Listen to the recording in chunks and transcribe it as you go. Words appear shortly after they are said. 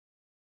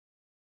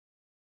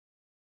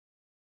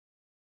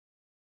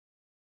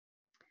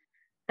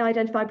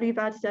identify blue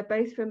verditer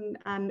both from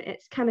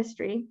its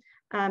chemistry,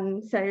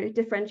 so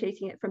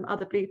differentiating it from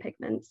other blue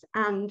pigments,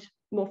 and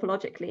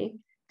morphologically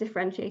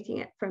differentiating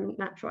it from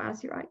natural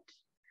azurite.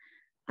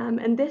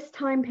 And this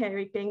time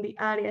period being the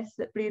earliest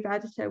that blue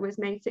verditer was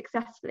made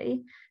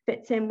successfully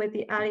fits in with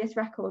the earliest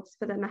records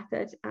for the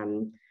method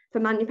for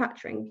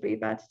manufacturing blue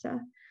verditer.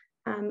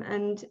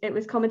 And it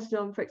was commented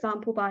on, for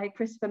example, by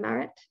Christopher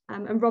Merritt,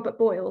 and Robert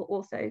Boyle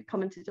also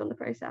commented on the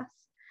process.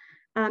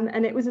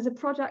 And it was as a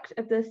product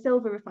of the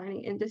silver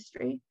refining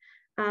industry.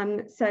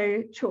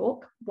 So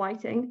chalk,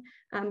 whiting,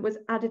 was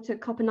added to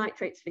copper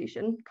nitrate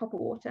solution, copper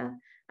water,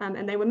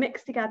 and they were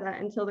mixed together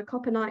until the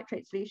copper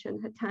nitrate solution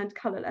had turned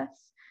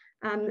colourless.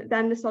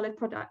 Then the solid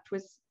product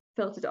was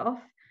filtered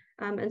off,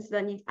 and so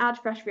then you'd add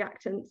fresh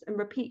reactants and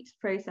repeat the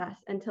process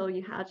until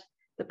you had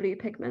the blue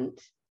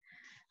pigment.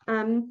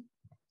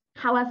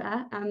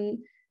 However,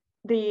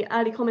 the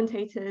early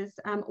commentators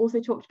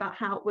also talked about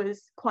how it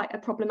was quite a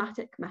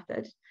problematic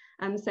method.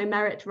 So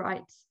Merritt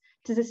writes,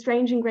 "'Tis a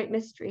strange and great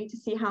mystery to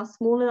see how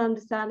small and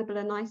undiscernible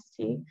a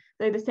nicety,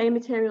 though the same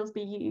materials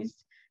be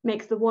used,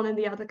 makes the one and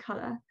the other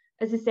colour,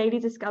 as is daily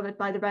discovered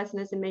by the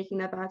resiners in making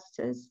their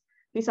verditers,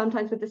 who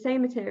sometimes with the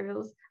same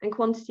materials and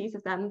quantities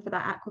of them for their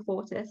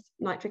aquafortis,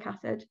 nitric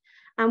acid,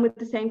 and with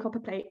the same copper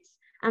plates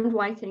and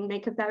whiting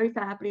make a very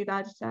fair blue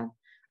verditer,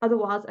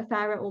 otherwise a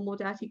fairer or more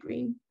dirty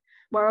green,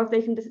 whereof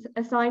they can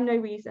assign no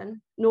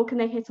reason, nor can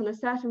they hit on a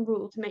certain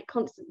rule to make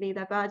constantly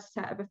their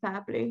verditer of a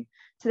fair blue,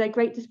 to their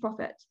great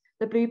disprofit,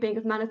 the blue being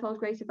of manifold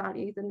greater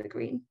value than the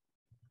green."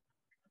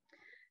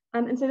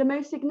 And so the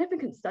most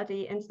significant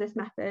study into this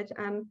method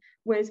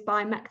was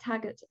by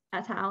McTaggart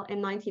et al.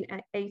 In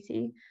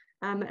 1980,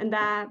 and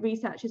their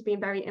research has been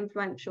very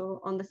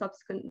influential on the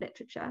subsequent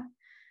literature.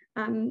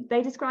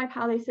 They describe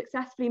how they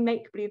successfully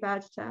make blue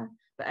verditer,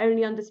 but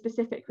only under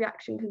specific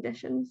reaction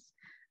conditions.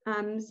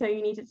 So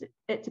you needed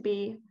it to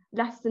be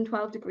less than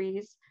 12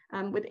 degrees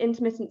with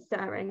intermittent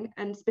stirring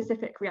and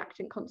specific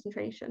reactant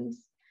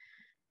concentrations.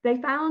 They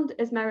found,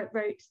 as Merritt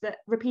wrote, that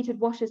repeated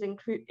washes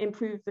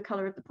improved the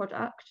colour of the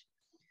product.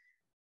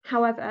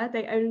 However,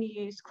 they only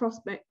used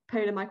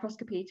cross-polar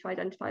microscopy to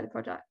identify the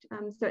product.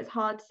 So it's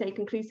hard to say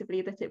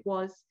conclusively that it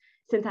was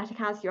synthetic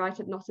azurite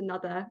and not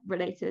another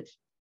related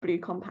blue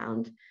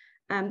compound.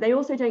 They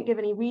also don't give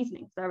any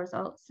reasoning for their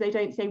results. So they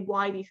don't say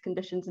why these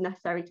conditions are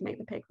necessary to make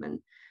the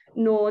pigment,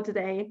 nor do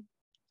they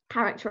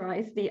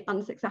characterize the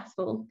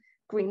unsuccessful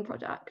green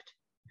product.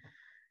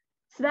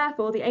 So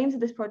therefore, the aims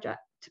of this project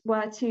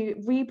were to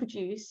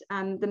reproduce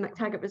the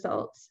McTaggart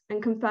results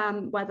and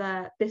confirm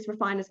whether this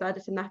refiner's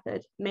verditer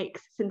method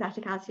makes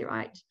synthetic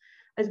azurite,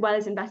 as well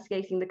as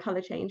investigating the colour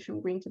change from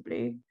green to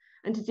blue,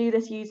 and to do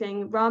this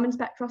using Raman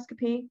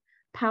spectroscopy,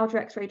 powder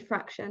X-ray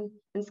diffraction,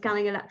 and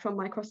scanning electron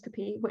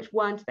microscopy, which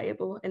weren't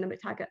available in the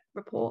McTaggart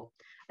report,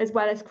 as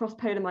well as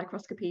cross-polar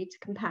microscopy to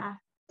compare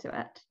to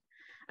it.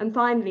 And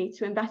finally,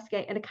 to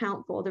investigate and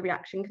account for the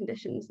reaction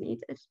conditions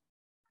needed.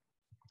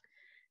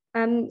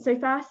 So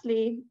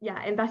firstly,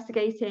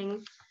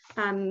 investigating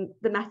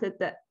the method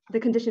that the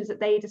conditions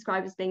that they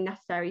describe as being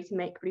necessary to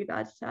make blue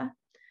verditer.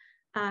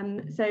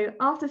 So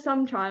after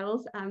some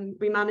trials,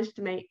 we managed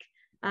to make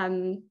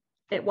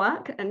it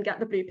work and get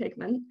the blue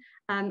pigment,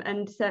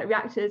 and so it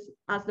reacted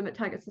as the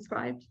McTaggart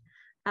described.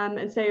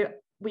 And so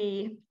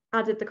we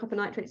added the copper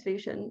nitrate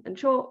solution and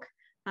chalk,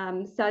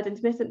 stirred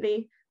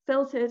intermittently,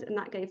 filtered, and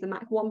that gave the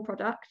MAC1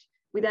 product.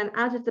 We then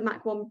added the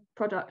MAC1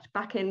 product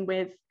back in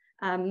with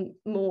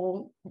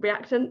more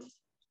reactants,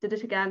 did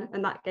it again,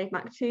 and that gave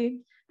MAC2,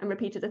 and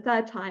repeated a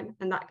third time,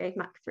 and that gave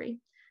MAC3.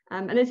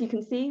 And as you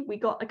can see, we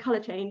got a colour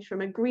change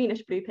from a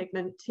greenish blue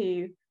pigment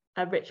to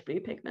a rich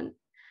blue pigment.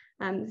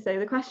 So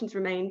the questions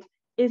remained,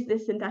 is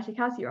this synthetic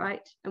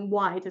azurite, and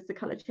why does the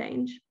colour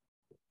change?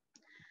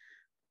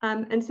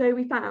 And so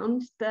we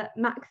found that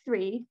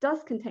MAC3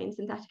 does contain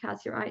synthetic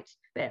azurite,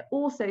 but it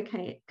also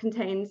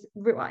contains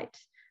ruite.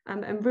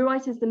 And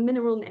ruite is the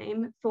mineral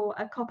name for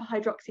a copper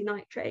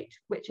hydroxynitrate,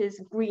 which is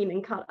green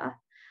in colour.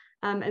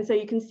 And so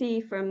you can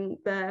see from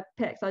the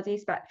PXRD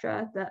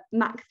spectra that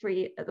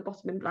MAC3 at the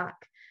bottom in black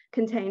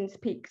contains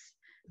peaks,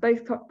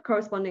 both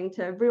corresponding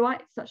to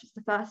ruite, such as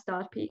the first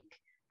starred peak,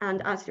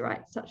 and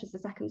azurite, such as the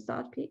second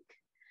starred peak.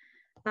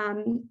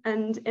 And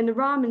in the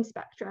Raman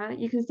spectra,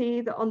 you can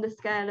see that on the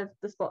scale of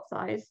the spot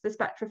size, the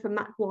spectra for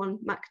MAC1,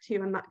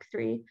 MAC2, and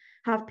MAC3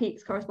 have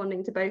peaks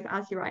corresponding to both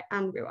azurite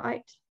and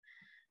ruite.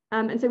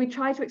 And so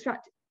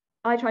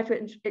I tried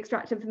to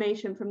extract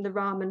information from the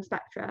Raman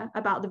spectra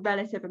about the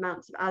relative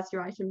amounts of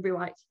azurite and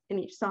ruite in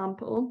each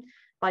sample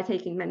by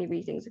taking many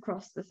readings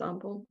across the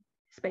sample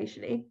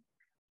spatially.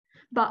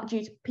 But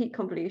due to peak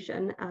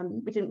convolution,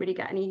 we didn't really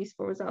get any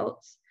useful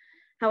results.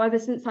 However,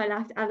 since I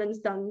left, Ellen's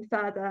done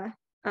further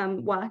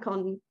work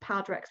on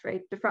powder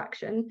X-ray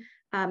diffraction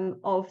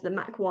of the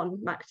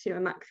MAC1, MAC2,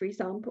 and MAC3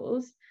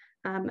 samples.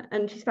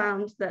 And she's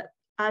found that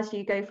as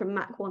you go from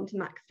MAC1 to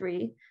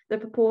MAC3, the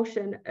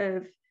proportion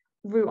of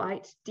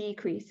ruite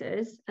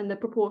decreases and the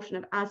proportion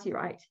of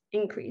azurite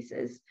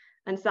increases.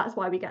 And so that's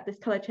why we get this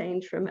colour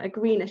change from a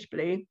greenish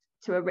blue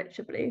to a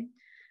richer blue.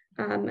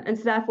 And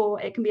so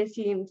therefore it can be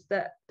assumed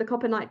that the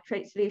copper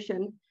nitrate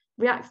solution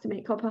reacts to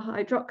make copper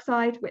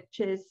hydroxide, which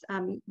is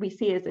we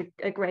see as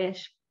a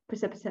greyish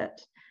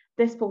precipitate.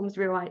 This forms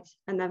rhyolite,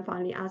 and then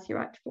finally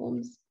azurite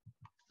forms.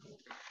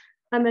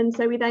 And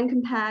so we then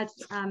compared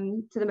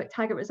to the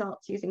McTaggart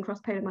results using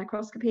cross-polar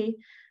microscopy.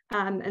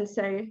 And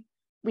so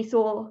we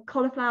saw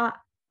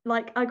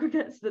cauliflower-like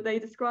aggregates that they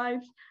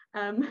described.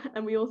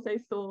 And we also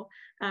saw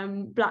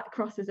black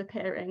crosses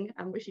appearing,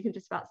 which you can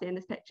just about see in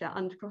this picture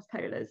under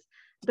cross-polars.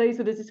 Those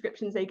were the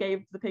descriptions they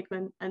gave the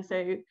pigment. And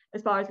so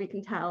as far as we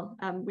can tell,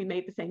 we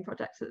made the same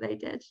projects that they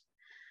did.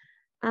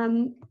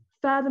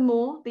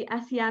 Furthermore, the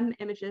SEM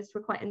images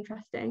were quite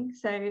interesting.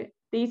 So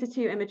these are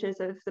two images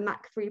of the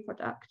MAC3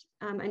 product,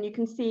 and you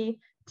can see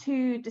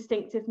two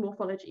distinctive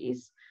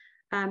morphologies.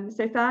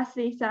 So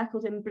firstly,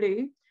 circled in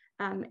blue,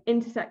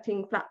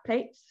 intersecting flat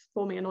plates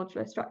forming a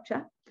nodular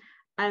structure,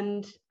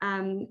 and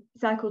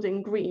circled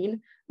in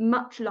green,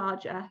 much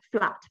larger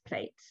flat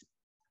plates.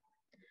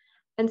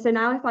 And so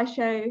now if I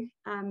show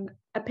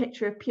a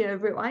picture of pure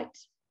rhyolite,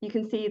 you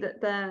can see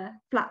that the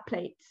flat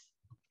plates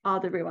are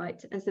the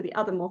rhyolite, and so the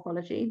other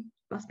morphology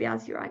must be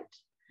azurite.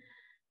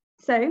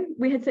 So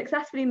we had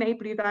successfully made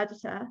blue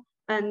verditer,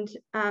 and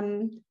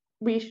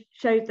we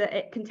showed that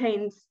it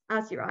contains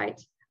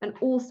azurite and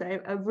also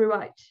a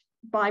rhyolite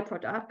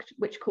byproduct,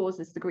 which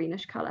causes the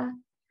greenish colour.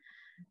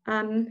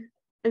 And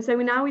so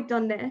we'd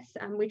done this,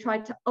 and we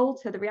tried to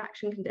alter the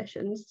reaction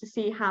conditions to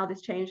see how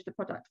this changed the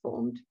product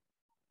formed.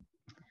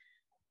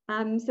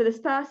 So this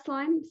first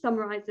line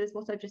summarises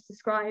what I've just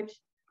described.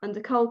 Under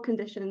cold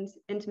conditions,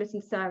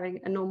 intermittent stirring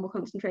and normal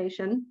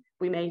concentration,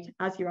 we made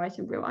azurite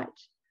and rhyolite.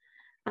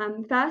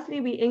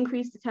 Firstly, we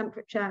increased the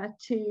temperature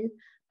to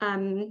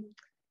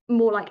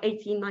more like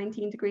 18,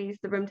 19 degrees,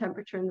 the room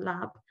temperature in the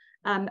lab.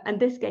 And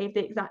this gave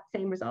the exact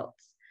same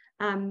results,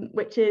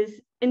 which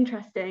is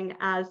interesting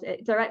as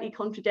it directly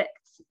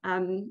contradicts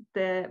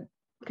the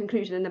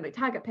conclusion in the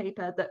McTaggart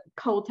paper that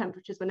cold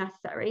temperatures were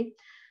necessary.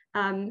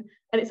 And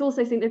it's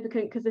also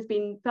significant because there's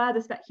been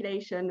further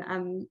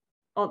speculation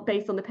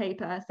based on the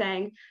paper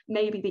saying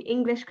maybe the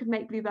English could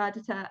make blue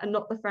verditer and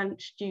not the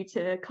French due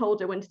to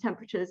colder winter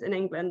temperatures in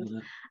England.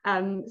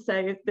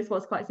 So this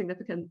was quite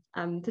significant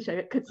to show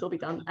it could still be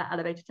done at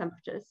elevated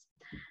temperatures.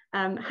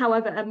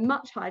 However, at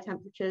much higher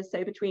temperatures,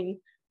 so between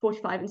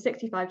 45 and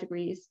 65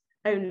 degrees,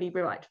 only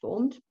rhyolite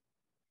formed.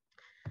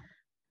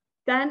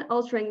 Then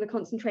altering the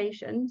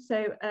concentration,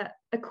 so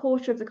a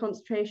quarter of the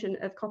concentration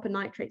of copper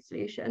nitrate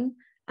solution.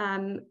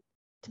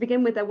 To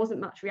begin with, there wasn't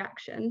much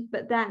reaction,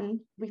 but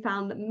then we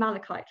found that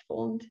malachite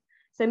formed.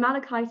 So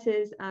malachite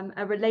is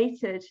a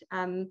related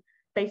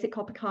basic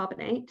copper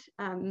carbonate,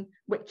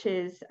 which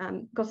is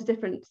got a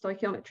different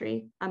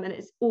stoichiometry, and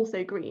it's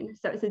also green.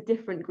 So it's a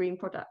different green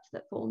product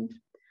that formed.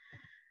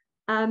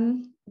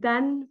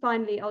 Then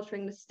finally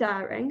altering the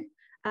stirring.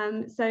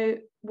 So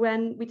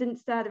when we didn't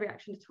stir the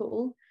reaction at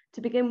all,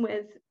 to begin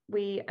with,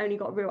 we only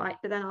got rhyolite,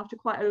 but then after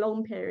quite a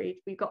long period,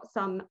 we got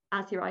some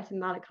azurite and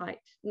malachite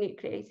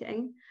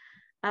nucleating.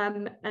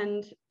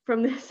 And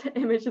from this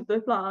image of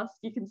the flask,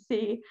 you can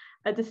see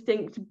a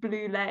distinct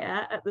blue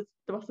layer at the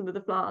bottom of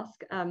the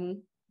flask,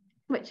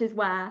 which is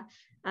where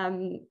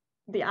the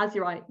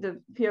azurite,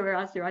 the pure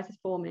azurite is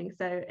forming.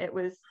 So it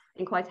was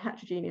in quite a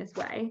heterogeneous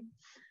way.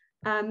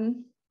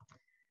 Then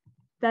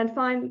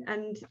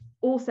and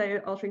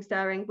also altering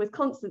stirring, with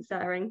constant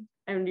stirring,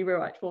 only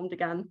rhyolite formed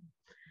again.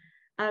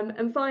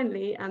 And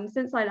finally,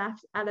 since I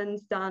left,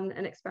 Ellen's done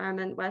an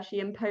experiment where she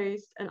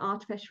imposed an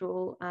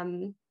artificial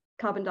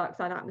carbon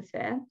dioxide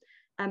atmosphere,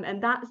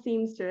 and that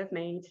seems to have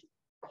made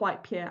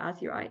quite pure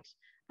azurite.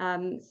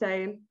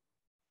 So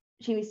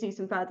she needs to do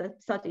some further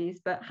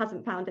studies, but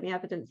hasn't found any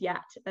evidence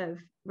yet of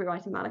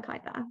rhyolite and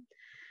malachite there.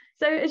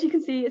 So as you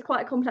can see, it's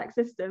quite a complex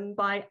system.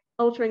 By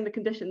altering the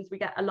conditions, we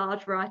get a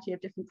large variety of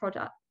different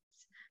products,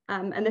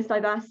 and this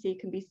diversity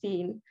can be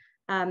seen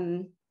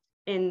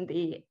in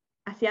the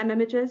SEM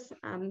images.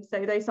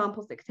 So those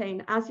samples that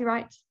contain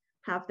azurite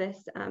have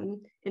this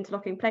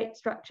interlocking plate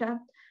structure.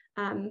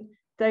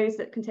 Those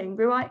that contain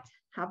rhyolite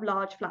have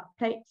large flat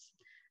plates.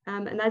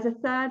 And there's a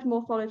third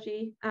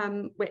morphology,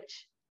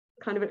 which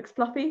kind of looks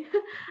fluffy.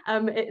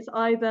 It's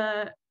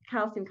either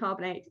calcium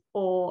carbonate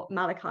or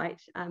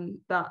malachite,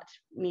 but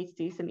we need to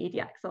do some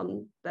EDX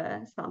on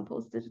the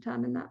samples to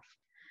determine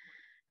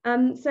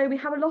that. So we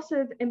have a lot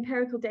of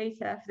empirical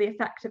data for the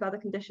effect of other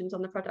conditions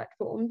on the product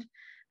formed.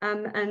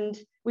 And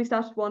we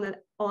started one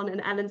on,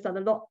 and Ellen's done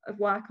a lot of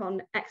work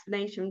on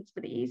explanations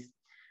for these.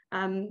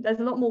 There's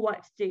a lot more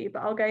work to do,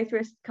 but I'll go through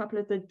a couple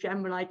of the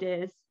general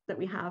ideas that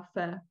we have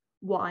for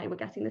why we're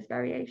getting this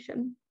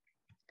variation.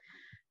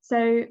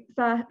 So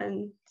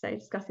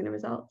discussing the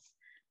results.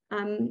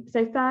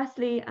 So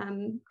firstly,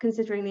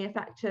 considering the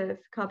effect of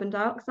carbon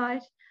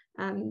dioxide.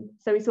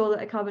 So we saw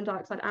that a carbon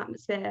dioxide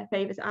atmosphere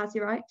favours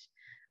azurite,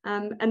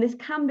 and this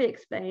can be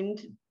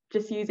explained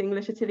just using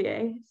Le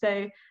Chatelier.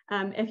 So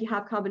if you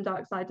have carbon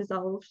dioxide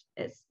dissolved,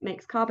 it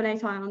makes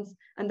carbonate ions,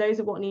 and those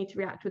are what need to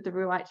react with the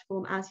rhyolite to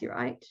form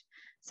azurite.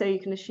 So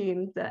you can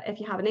assume that if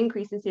you have an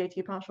increase in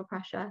CO2 partial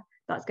pressure,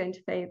 that's going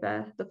to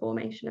favour the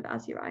formation of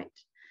azurite.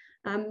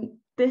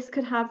 This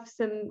could have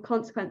some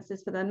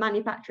consequences for the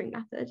manufacturing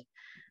method.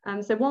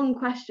 So one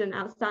question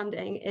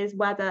outstanding is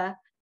whether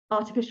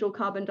artificial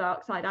carbon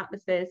dioxide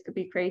atmospheres could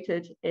be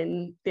created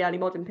in the early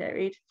modern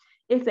period.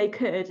 If they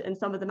could, and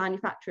some of the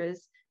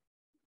manufacturers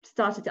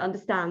started to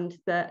understand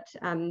that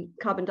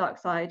carbon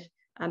dioxide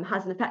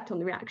has an effect on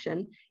the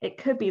reaction, it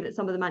could be that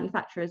some of the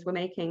manufacturers were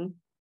making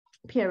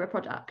purer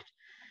product.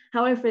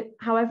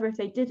 However, if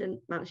they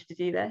didn't manage to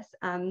do this,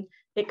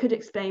 it could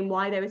explain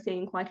why they were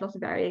seeing quite a lot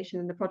of variation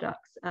in the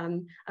products.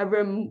 A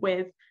room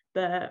with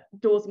the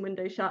doors and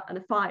windows shut and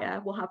a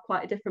fire will have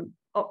quite a different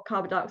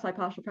carbon dioxide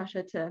partial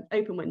pressure to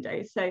open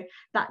windows. So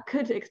that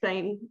could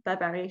explain the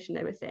variation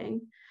they were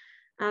seeing.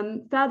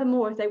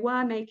 Furthermore, if they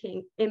were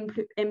making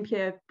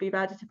impure blue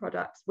verditer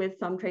products with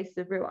some traces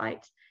of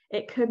ruite,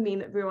 it could mean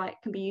that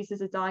ruite can be used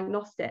as a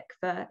diagnostic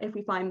for if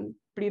we find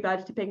blue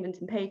verditer pigment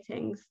in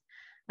paintings.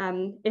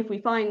 If we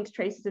find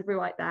traces of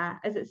ruite there,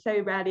 as it's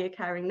so rarely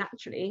occurring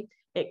naturally,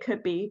 it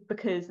could be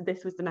because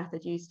this was the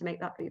method used to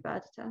make that blue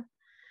verditer.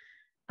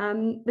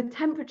 The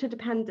temperature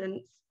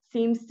dependence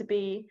seems to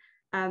be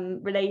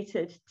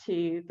related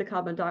to the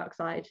carbon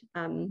dioxide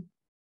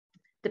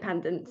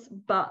dependence,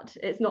 but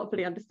it's not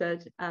fully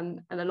understood,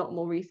 and a lot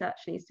more research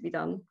needs to be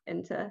done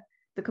into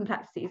the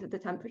complexities of the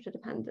temperature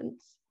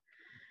dependence.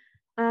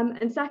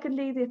 And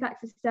secondly, the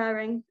effects of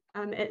stirring.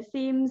 It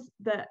seems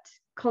that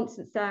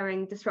constant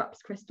stirring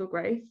disrupts crystal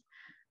growth,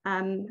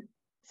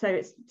 so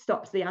it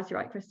stops the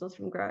azurite crystals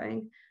from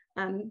growing,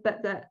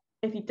 but that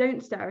if you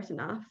don't stir it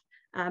enough,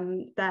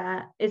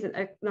 there isn't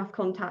enough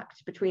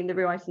contact between the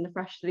ruite and the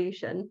fresh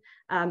solution,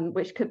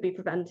 which could be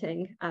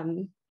preventing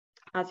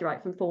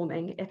azurite from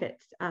forming if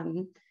it's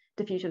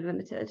diffusion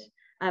limited.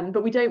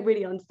 But we don't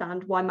really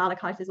understand why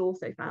malachite is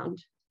also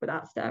found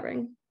without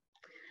stirring.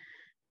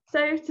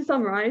 So to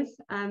summarise,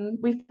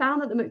 we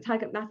found that the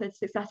McTaggart method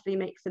successfully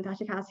makes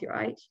synthetic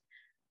azurite,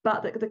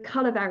 but that the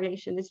colour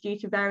variation is due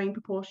to varying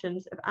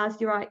proportions of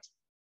azurite,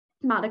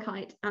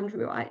 malachite and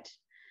ruite.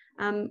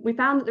 We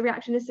found that the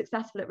reaction is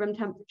successful at room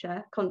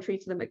temperature, contrary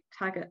to the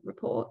McTaggart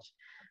report,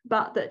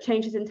 but that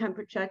changes in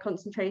temperature,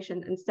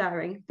 concentration and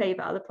stirring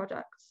favour other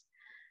products.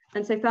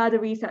 And so further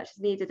research is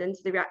needed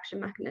into the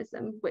reaction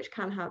mechanism, which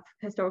can have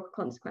historical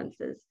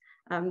consequences.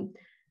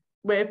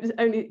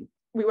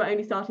 We were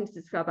only starting to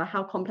discover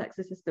how complex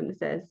a system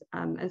this is.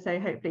 And so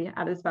hopefully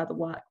Anna's further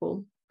work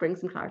will bring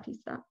some clarity to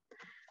that.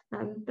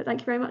 But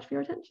thank you very much for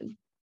your attention.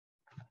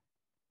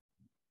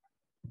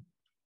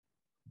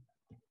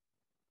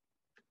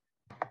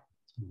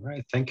 All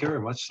right, thank you very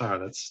much, Sarah.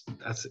 That's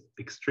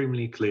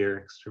extremely clear,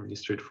 extremely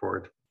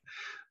straightforward.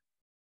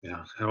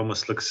 Yeah, it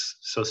almost looks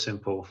so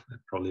simple.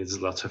 It probably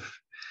is lots of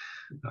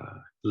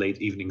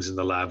late evenings in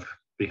the lab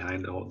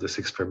behind all this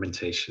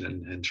experimentation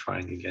and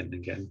trying again and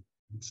again.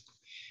 It's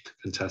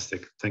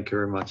fantastic. Thank you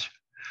very much.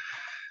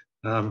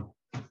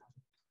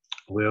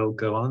 We'll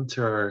go on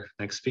to our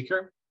next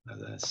speaker,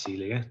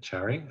 Celia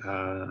Chari.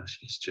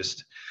 She's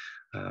just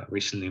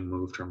recently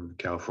moved from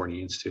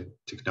California Institute of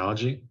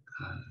Technology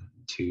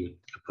to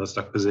a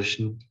postdoc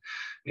position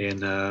in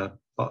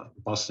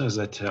Boston. Is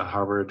that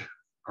Harvard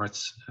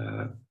Arts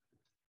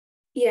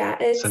yeah,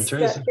 it's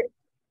Center?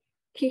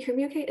 Can you hear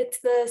me okay? It's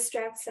the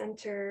Straub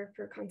Center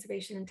for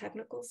Conservation and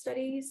Technical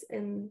Studies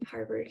in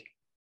Harvard.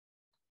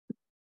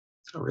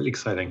 Oh, really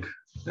exciting.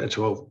 That's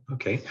well,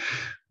 okay.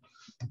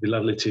 It'd be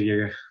lovely to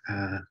hear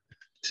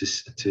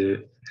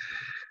to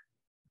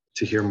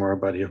hear more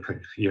about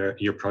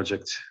your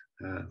project.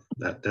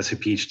 That's a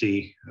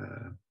PhD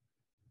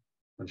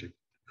project.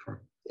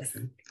 Yes.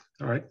 Okay.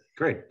 All right,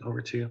 great.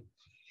 Over to you.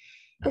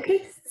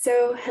 Okay,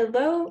 so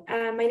hello,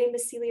 my name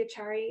is Celia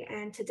Chari,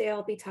 and today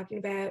I'll be talking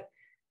about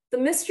the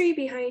mystery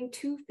behind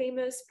two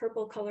famous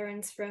purple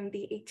colorants from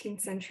the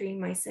 18th century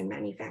mycin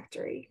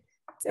manufactory.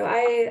 So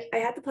I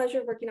had the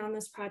pleasure of working on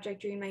this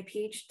project during my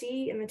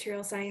PhD in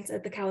material science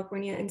at the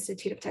California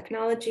Institute of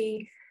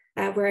Technology,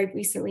 where I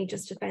recently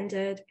just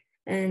defended.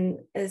 And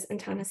as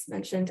Antanas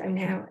mentioned, I'm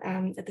now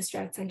at the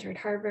Straub Center at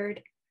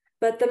Harvard.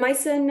 But the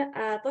mycin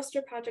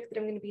luster project that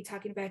I'm going to be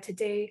talking about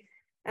today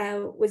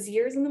was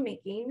years in the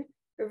making,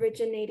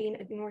 originating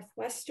at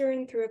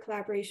Northwestern through a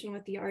collaboration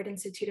with the Art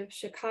Institute of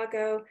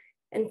Chicago,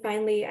 and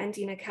finally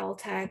ending at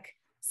Caltech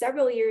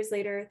several years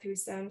later through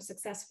some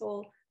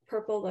successful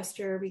purple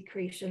luster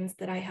recreations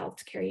that I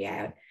helped carry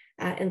out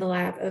in the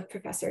lab of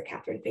Professor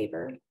Catherine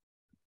Faber.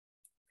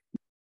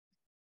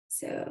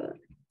 So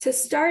to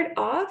start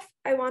off,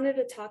 I wanted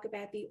to talk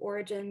about the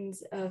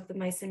origins of the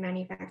mycin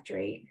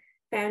manufactory,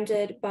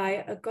 founded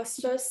by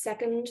Augustus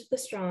II the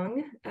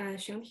Strong,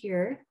 shown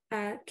here.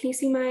 Can you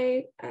see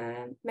my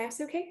mouse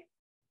okay?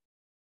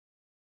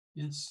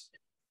 Yes.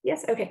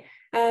 Yes, okay.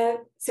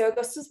 So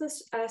Augustus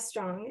the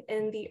Strong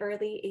in the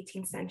early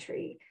 18th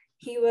century.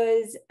 He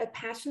was a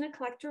passionate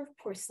collector of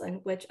porcelain,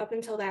 which up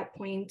until that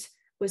point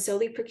was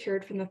solely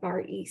procured from the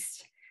Far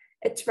East.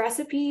 Its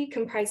recipe,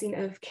 comprising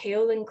of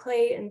kaolin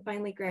clay and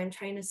finely ground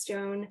china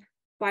stone,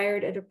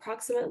 fired at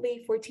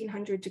approximately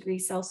 1400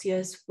 degrees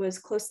Celsius, was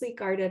closely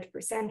guarded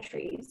for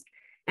centuries.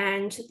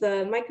 And the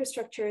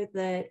microstructure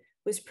that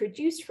was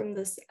produced from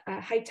this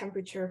high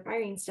temperature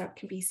firing step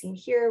can be seen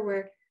here,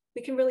 where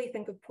we can really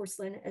think of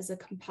porcelain as a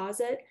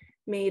composite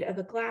made of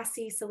a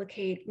glassy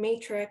silicate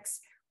matrix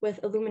with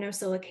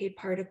aluminosilicate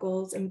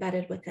particles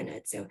embedded within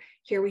it. So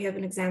here we have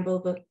an example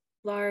of a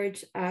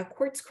large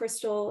quartz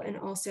crystal, and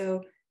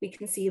also we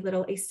can see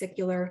little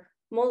acicular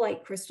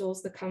molite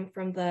crystals that come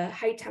from the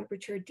high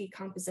temperature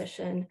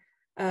decomposition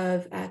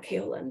of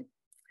kaolin.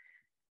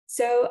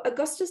 So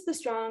Augustus the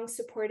Strong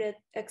supported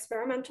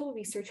experimental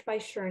research by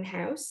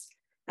Schernhaus,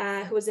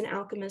 who was an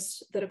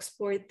alchemist that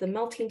explored the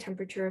melting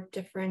temperature of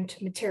different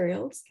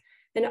materials,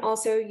 and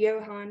also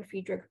Johann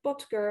Friedrich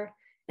Böttger,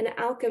 an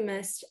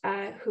alchemist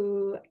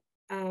who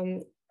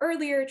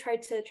earlier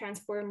tried to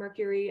transform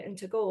mercury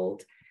into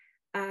gold.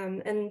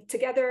 And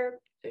together,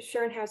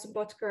 Schernhaus and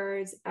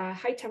Böttger's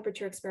high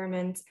temperature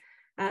experiments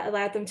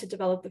allowed them to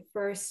develop the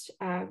first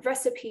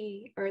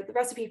recipe for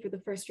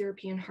the first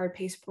European hard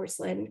paste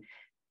porcelain,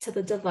 to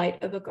the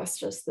delight of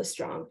Augustus the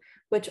Strong,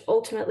 which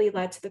ultimately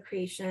led to the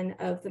creation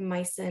of the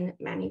Meissen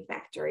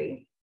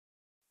manufactory.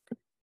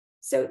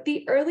 So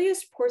the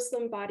earliest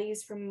porcelain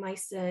bodies from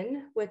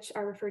Meissen, which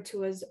are referred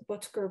to as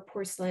Böttger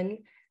porcelain,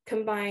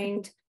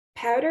 combined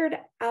powdered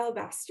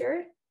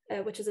alabaster,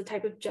 which is a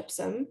type of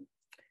gypsum,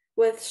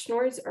 with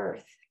Schnorr's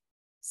earth.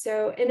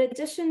 So in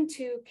addition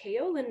to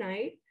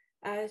kaolinite,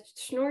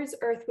 Schnorr's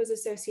earth was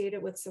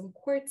associated with some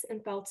quartz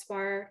and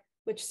feldspar,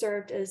 which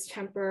served as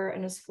temper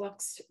and as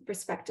flux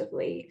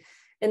respectively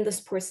in this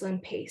porcelain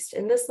paste.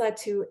 And this led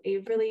to a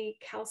really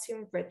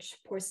calcium-rich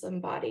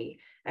porcelain body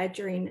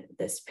during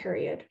this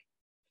period.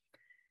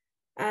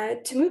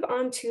 To move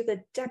on to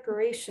the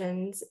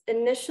decorations,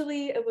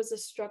 initially it was a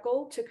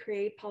struggle to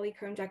create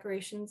polychrome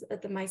decorations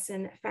at the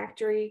Meissen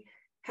factory.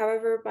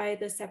 However, by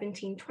the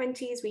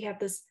 1720s, we have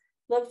this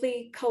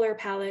lovely color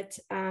palette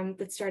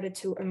that started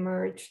to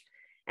emerge.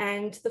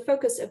 And the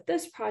focus of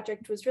this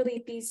project was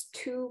really these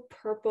two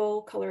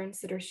purple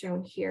colorants that are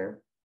shown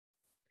here.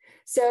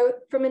 So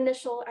from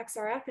initial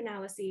XRF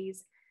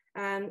analyses,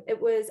 it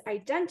was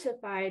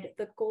identified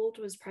that gold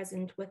was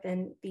present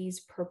within these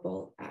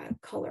purple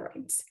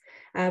colorants,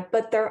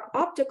 but their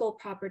optical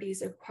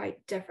properties are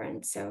quite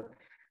different. So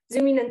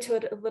zooming into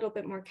it a little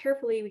bit more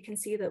carefully, we can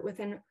see that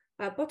within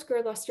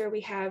Böttger luster,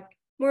 we have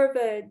more of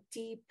a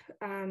deep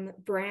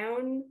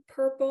brown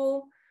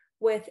purple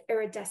with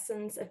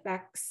iridescence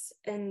effects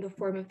in the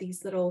form of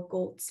these little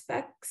gold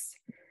specks.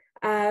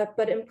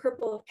 But in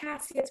purple of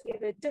Cassius, we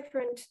have a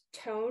different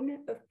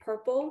tone of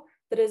purple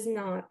that is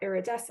not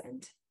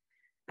iridescent.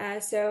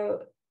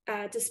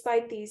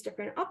 Despite these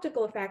different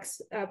optical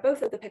effects,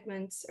 both of the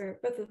pigments or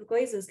both of the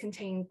glazes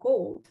contain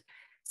gold.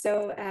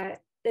 So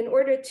in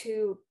order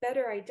to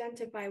better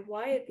identify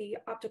why the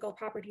optical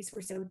properties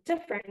were so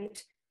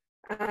different,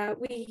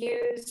 we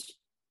used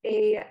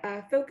a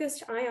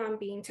focused ion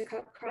beam to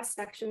cut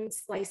cross-section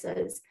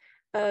slices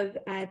of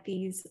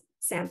these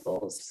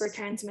samples for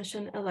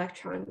transmission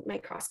electron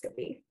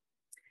microscopy.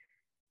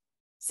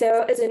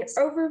 So as an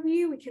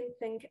overview, we can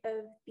think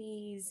of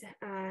these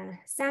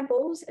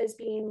samples as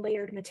being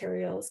layered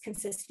materials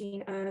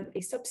consisting of a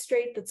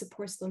substrate that's a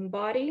porcelain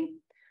body.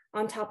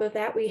 On top of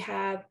that, we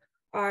have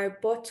our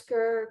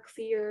Böttger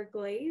clear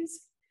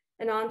glaze.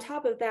 And on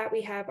top of that,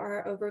 we have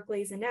our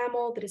overglaze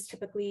enamel that is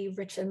typically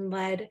rich in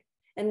lead.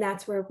 And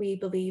that's where we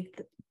believe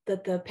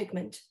that the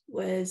pigment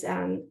was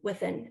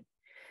within.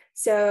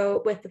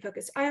 So with the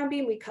focused ion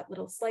beam, we cut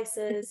little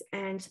slices,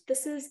 and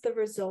this is the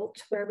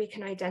result where we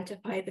can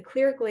identify the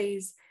clear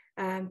glaze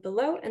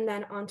below. And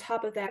then on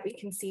top of that, we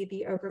can see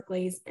the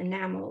overglaze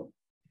enamel.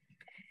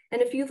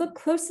 And if you look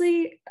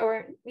closely,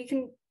 or you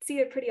can see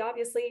it pretty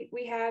obviously,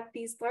 we have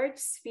these large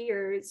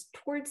spheres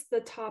towards the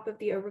top of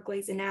the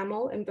overglaze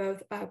enamel in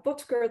both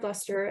Böttger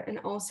luster and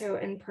also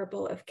in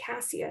purple of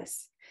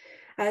Cassius.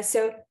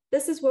 So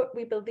this is what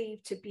we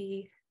believe to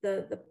be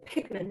the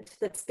pigment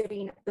that's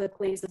giving the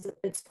glazes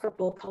its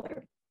purple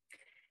color.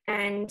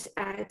 And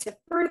to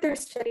further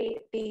study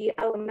the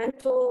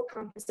elemental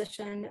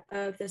composition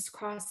of this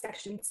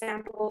cross-section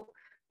sample,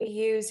 we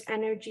used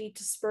energy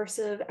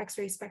dispersive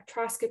X-ray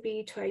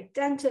spectroscopy to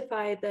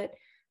identify that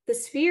the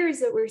spheres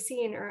that we're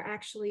seeing are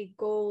actually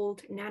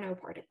gold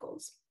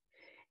nanoparticles,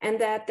 and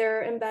that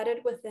they're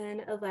embedded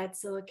within a lead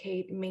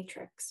silicate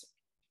matrix.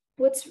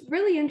 What's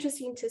really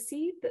interesting to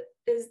see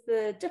is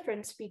the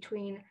difference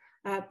between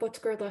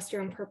Böttger luster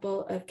and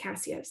purple of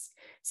Cassius.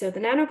 So the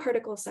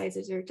nanoparticle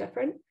sizes are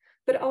different,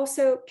 but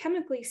also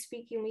chemically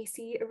speaking, we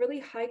see a really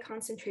high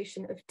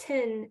concentration of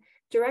tin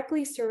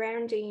directly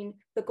surrounding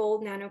the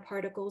gold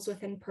nanoparticles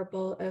within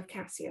purple of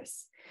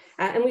Cassius.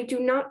 And we do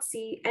not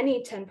see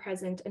any tin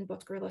present in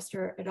Böttger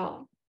luster at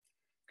all.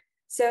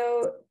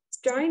 So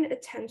drawing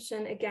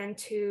attention again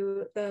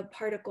to the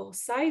particle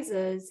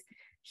sizes,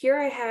 here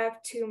I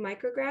have two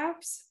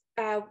micrographs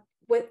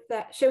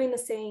showing the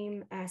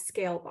same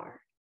scale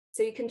bar.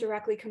 So you can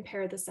directly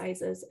compare the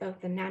sizes of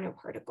the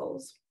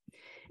nanoparticles.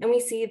 And we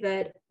see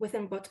that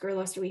within Böttger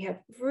luster, we have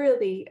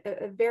really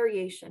a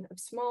variation of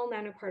small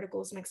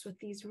nanoparticles mixed with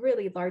these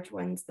really large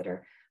ones that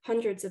are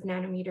hundreds of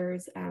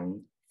nanometers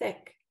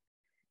thick.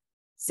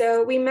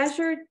 So we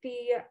measured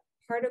the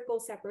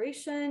particle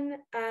separation,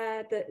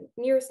 the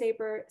nearest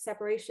neighbor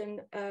separation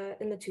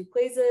in the two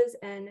glazes,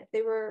 and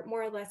they were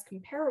more or less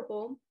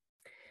comparable.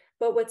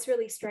 But what's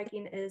really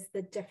striking is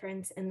the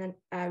difference in the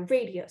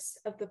radius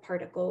of the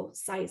particle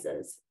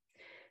sizes.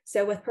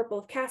 So with purple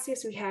of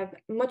Cassius, we have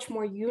much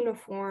more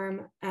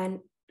uniform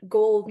and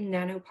gold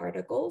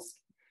nanoparticles.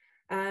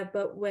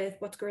 But with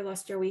Wuttger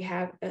luster, we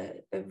have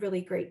a really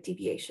great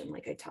deviation,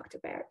 like I talked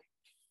about.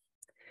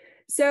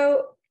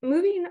 So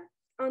moving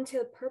on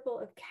to purple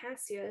of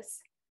Cassius,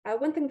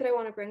 one thing that I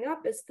want to bring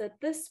up is that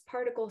this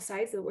particle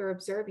size that we're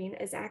observing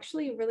is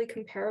actually really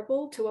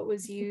comparable to what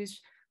was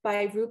used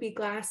by ruby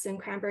glass and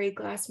cranberry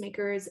glass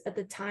makers at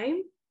the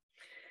time.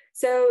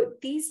 So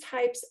these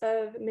types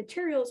of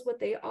materials, what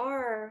they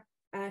are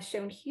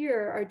shown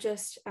here are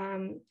just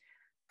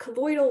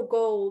colloidal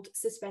gold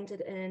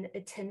suspended in a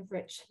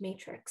tin-rich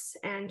matrix.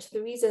 And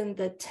the reason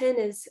the tin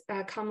is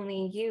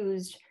commonly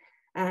used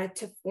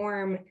to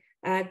form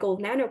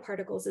gold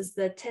nanoparticles is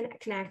the tin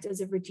can act as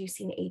a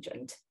reducing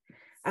agent.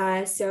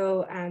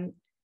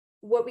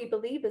 What we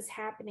believe is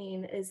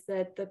happening is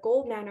that the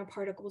gold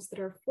nanoparticles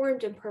that are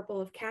formed in purple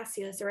of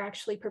Cassius are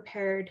actually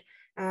prepared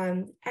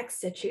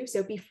ex situ,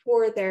 so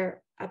before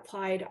they're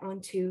applied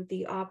onto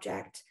the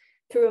object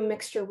through a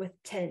mixture with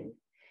tin.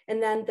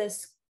 And then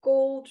this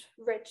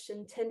gold-rich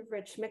and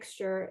tin-rich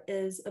mixture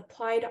is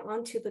applied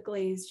onto the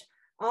glazed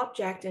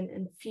object and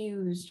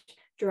infused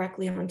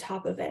directly on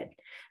top of it.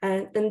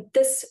 And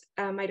this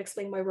might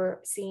explain why we're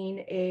seeing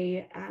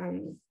a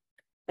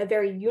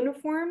very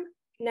uniform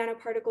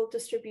nanoparticle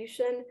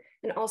distribution,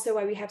 and also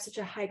why we have such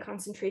a high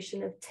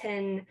concentration of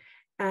tin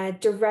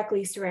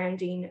directly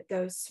surrounding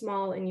those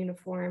small and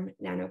uniform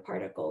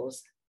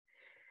nanoparticles.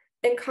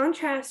 In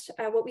contrast,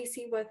 what we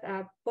see with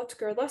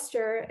Wuttger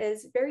luster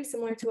is very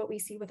similar to what we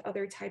see with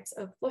other types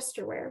of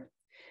lusterware.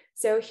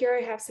 So here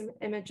I have some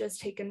images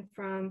taken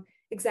from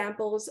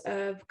examples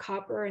of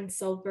copper and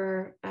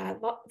silver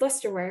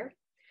lusterware.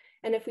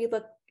 And if we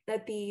look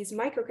at these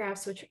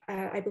micrographs, which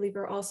I believe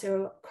are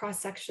also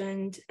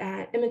cross-sectioned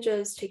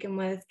images taken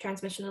with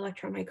transmission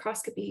electron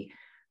microscopy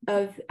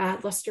of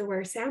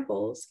lusterware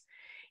samples,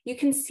 you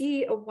can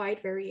see a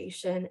wide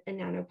variation in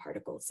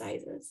nanoparticle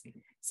sizes.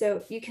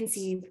 So you can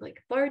see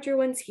like larger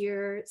ones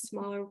here,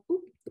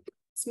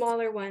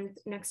 smaller ones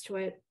next to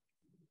it.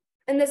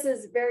 And this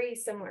is very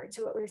similar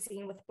to what we're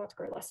seeing with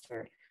Wuttger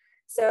luster.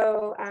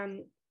 So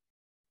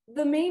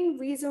the main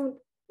reason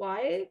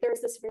why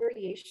there's this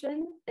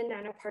variation in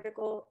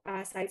nanoparticle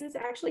sizes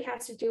actually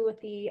has to do with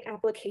the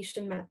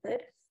application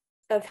method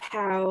of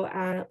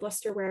how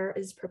lusterware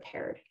is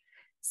prepared.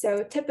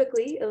 So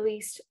typically, at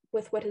least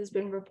with what has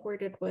been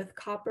reported with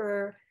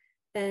copper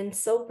and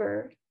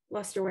silver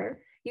lusterware,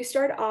 you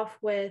start off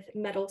with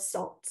metal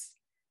salts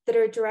that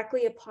are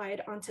directly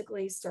applied onto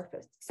glazed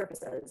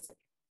surfaces.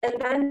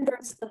 And then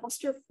there's the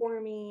luster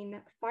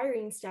forming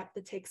firing step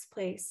that takes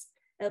place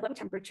at low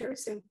temperature,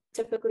 so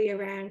typically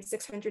around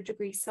 600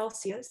 degrees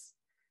Celsius,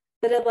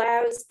 that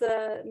allows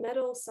the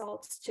metal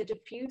salts to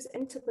diffuse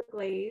into the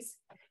glaze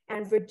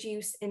and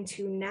reduce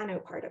into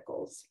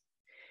nanoparticles.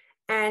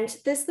 And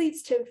this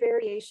leads to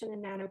variation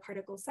in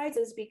nanoparticle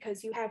sizes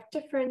because you have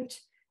different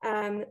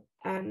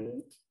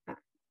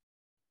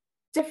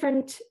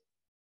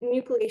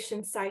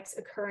nucleation sites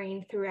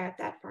occurring throughout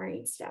that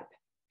firing step.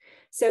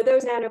 So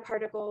those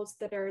nanoparticles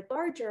that are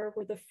larger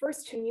were the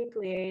first to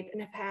nucleate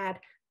and have had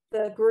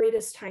the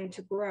greatest time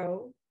to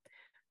grow,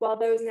 while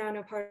those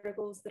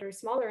nanoparticles that are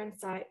smaller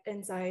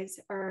in size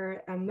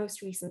are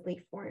most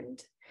recently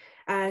formed.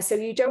 So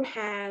you don't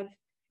have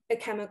a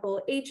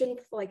chemical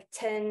agent like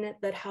tin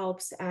that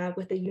helps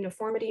with the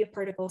uniformity of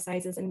particle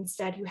sizes, and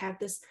instead you have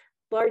this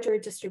larger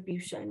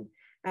distribution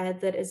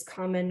that is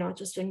common not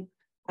just in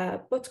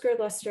Wuttger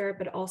luster,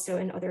 but also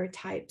in other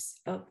types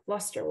of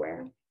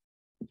lusterware.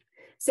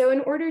 So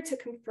in order to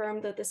confirm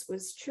that this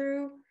was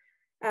true,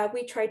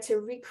 we tried to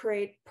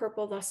recreate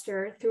purple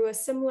luster through a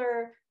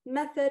similar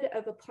method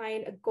of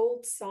applying a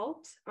gold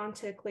salt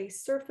onto a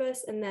glazed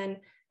surface and then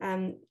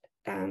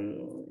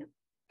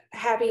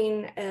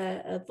having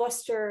a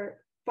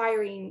luster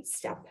firing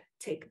step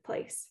take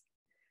place.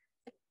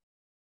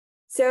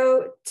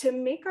 So to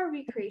make our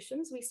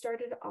recreations, we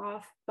started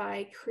off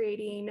by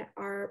creating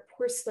our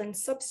porcelain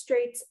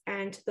substrates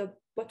and the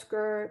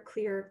Wuttger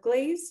clear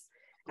glaze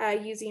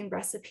using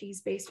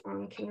recipes based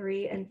on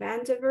Kingery and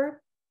Van de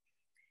Ver.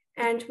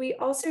 And we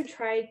also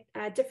tried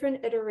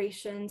different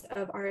iterations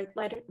of our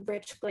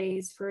lead-rich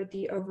glaze for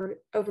the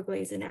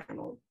overglaze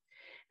enamel.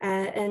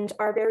 And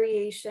our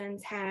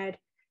variations had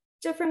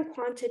different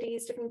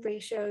quantities, different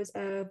ratios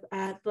of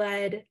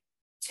lead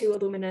to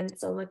aluminum and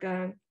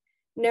silica,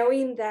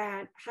 knowing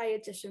that high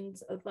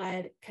additions of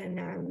lead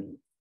can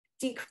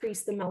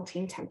decrease the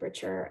melting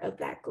temperature of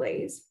that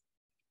glaze.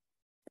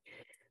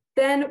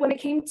 Then when it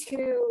came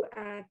to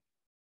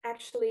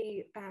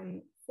actually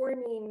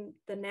forming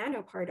the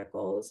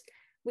nanoparticles,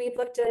 we've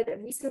looked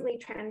at recently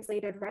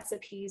translated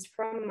recipes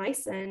from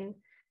Meissen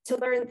to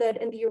learn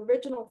that in the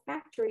original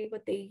factory,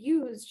 what they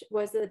used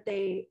was that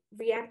they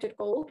reacted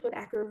gold with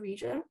aqua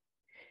regia,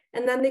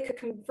 And then they could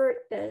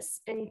convert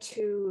this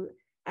into,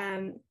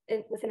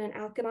 within an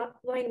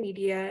alkaline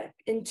media,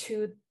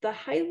 into the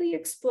highly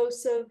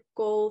explosive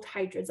gold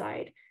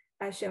hydrazide,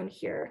 as shown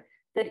here,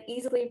 that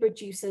easily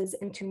reduces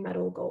into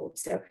metal gold.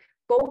 So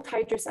gold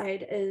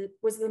hydrazide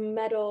was the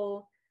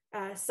metal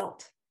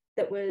salt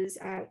that was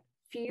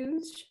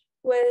fused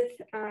with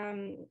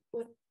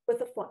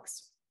a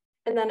flux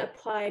and then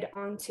applied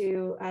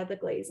onto the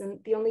glaze. And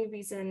the only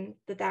reason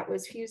that that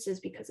was fused is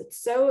because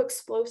it's so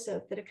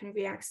explosive that it can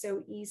react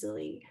so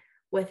easily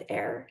with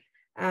air.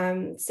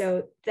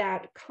 So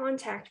that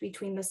contact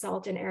between the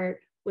salt and air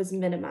was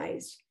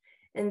minimized.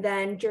 And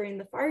then during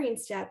the firing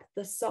step,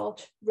 the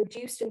salt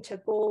reduced into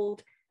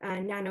gold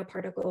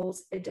nanoparticles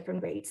at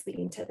different rates,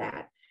 leading to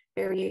that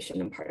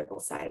variation in particle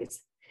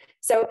size.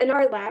 So in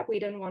our lab, we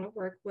didn't want to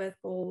work with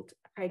gold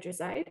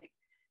hydrazide.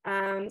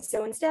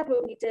 So instead,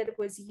 what we did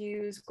was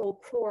use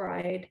gold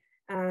chloride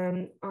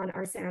on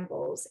our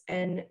samples,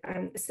 and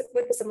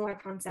with a similar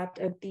concept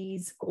of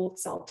these gold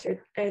salts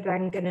are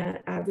then going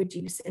to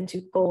reduce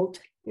into gold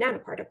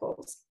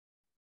nanoparticles.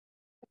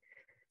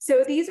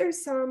 So these are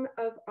some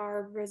of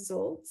our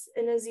results.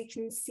 And as you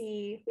can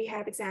see, we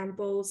have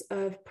examples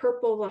of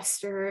purple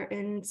luster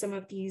in some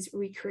of these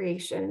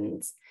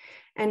recreations.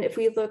 And if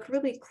we look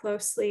really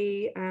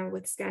closely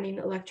with scanning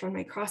electron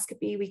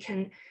microscopy, we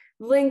can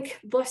link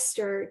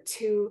luster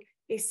to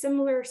a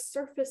similar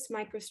surface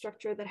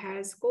microstructure that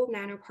has gold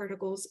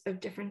nanoparticles of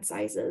different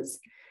sizes.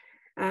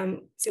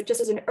 So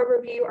just as an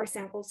overview, our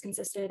samples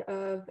consisted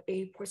of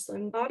a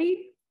porcelain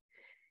body,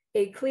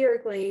 a clear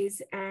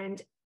glaze,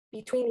 and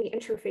between the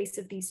interface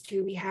of these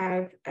two,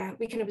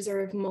 we can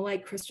observe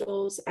molyte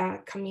crystals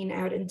coming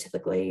out into the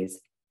glaze.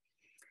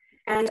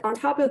 And on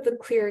top of the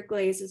clear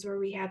glaze is where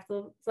we have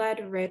the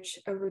lead-rich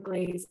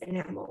overglaze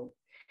enamel.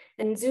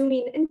 And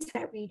zooming into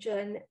that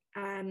region,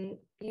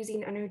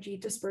 using energy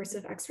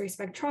dispersive X-ray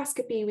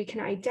spectroscopy, we can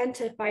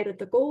identify that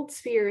the gold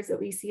spheres that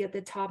we see at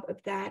the top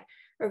of that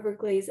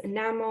overglaze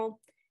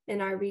enamel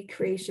in our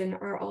recreation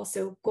are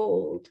also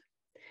gold.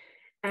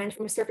 And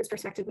from a surface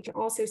perspective, we can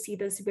also see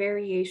this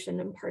variation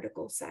in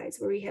particle size,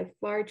 where we have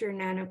larger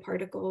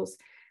nanoparticles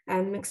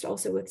mixed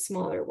also with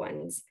smaller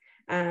ones,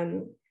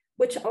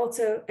 which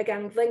also,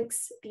 again,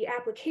 links the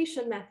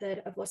application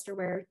method of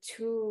lusterware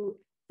to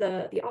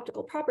the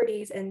optical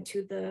properties and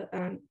to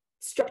the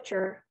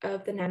structure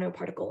of the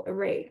nanoparticle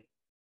array.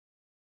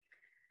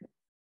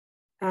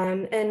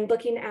 And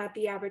looking at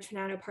the average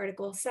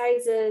nanoparticle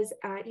sizes,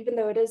 even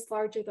though it is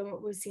larger than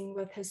what was seen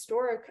with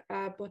historic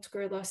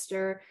Böttger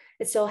luster,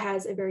 it still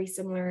has a very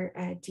similar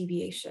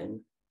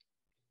deviation.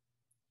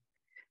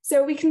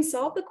 So we can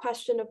solve the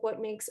question of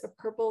what makes a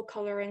purple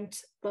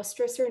colorant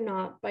lustrous or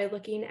not by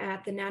looking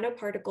at the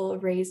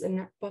nanoparticle arrays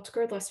in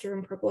Böttger luster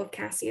and purple of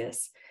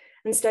Cassius,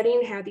 and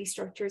studying how these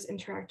structures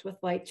interact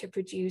with light to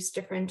produce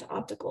different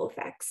optical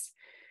effects.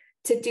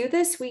 To do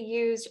this, we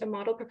used a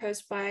model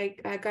proposed by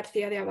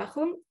García de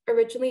Abajo,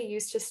 originally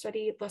used to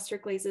study luster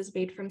glazes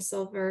made from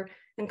silver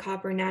and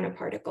copper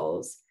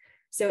nanoparticles.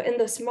 So in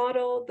this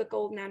model, the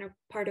gold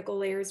nanoparticle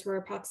layers were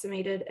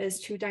approximated as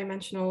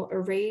two-dimensional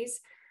arrays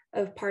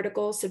of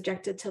particles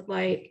subjected to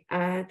light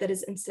that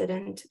is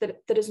incident,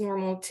 that is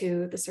normal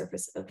to the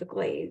surface of the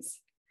glaze.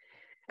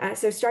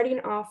 So starting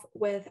off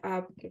with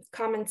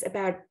comments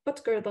about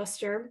Böttger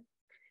luster,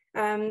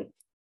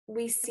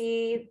 we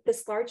see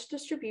this large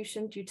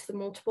distribution due to the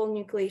multiple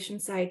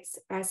nucleation sites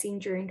seen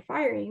during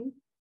firing.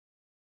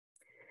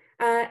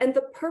 And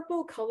the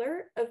purple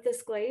color of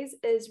this glaze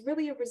is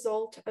really a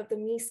result of the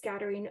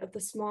me-scattering of the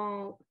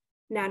small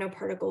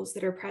nanoparticles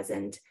that are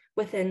present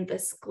within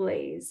this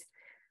glaze.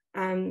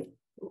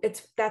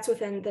 That's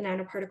within the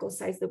nanoparticle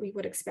size that we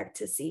would expect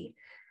to see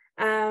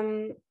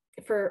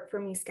for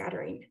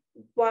me-scattering.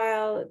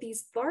 While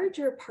these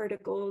larger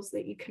particles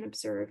that you can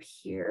observe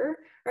here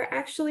are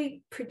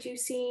actually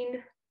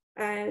producing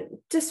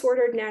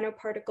disordered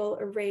nanoparticle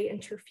array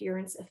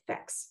interference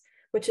effects,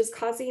 which is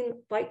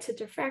causing light to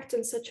diffract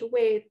in such a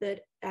way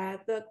that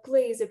the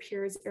glaze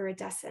appears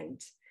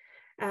iridescent.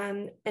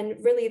 And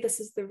really, this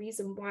is the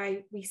reason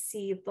why we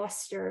see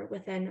luster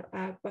within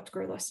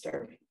Böttger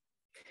luster.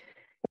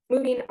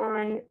 Moving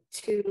on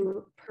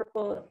to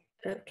purple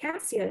of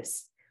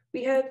Cassius,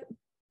 we have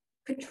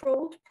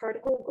controlled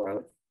particle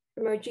growth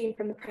emerging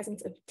from the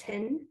presence of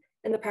tin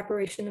in the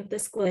preparation of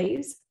this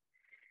glaze.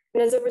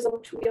 And as a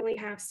result, we only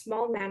have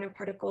small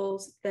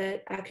nanoparticles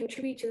that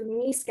contribute to the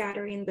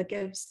me-scattering that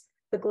gives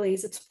the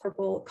glaze its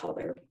purple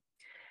color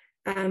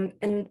and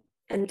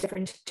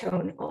different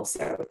tone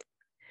also.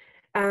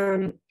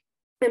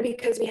 And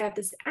because we have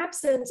this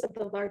absence of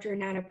the larger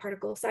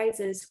nanoparticle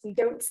sizes, we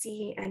don't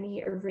see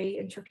any array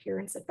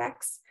interference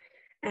effects.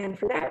 And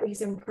for that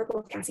reason, purple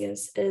of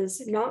Cassius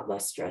is not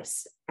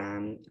lustrous,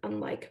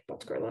 unlike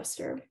Böttger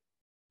luster.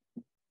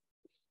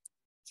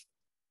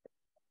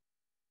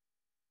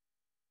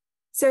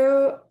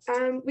 So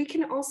we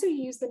can also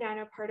use the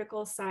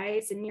nanoparticle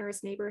size and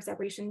nearest neighbor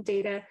separation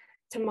data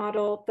to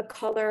model the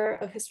color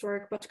of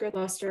historic Böttger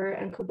luster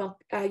and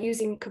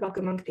using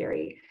Kubelka-Munk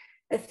theory.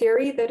 a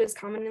theory that is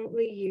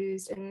commonly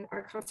used in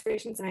our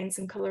conservation science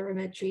and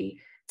colorimetry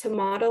to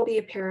model the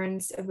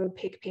appearance of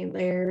opaque paint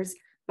layers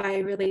by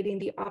relating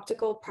the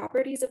optical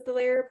properties of the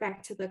layer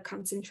back to the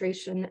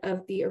concentration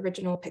of the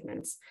original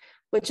pigments,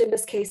 which in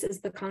this case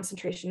is the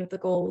concentration of the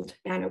gold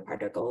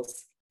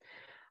nanoparticles.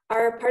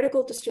 Our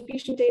particle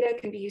distribution data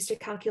can be used to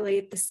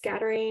calculate the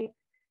scattering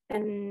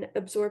and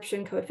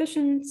absorption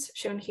coefficients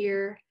shown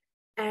here.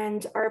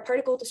 And our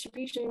particle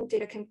distribution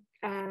data can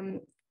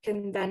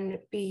then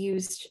be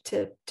used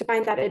to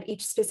find that at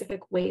each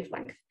specific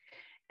wavelength.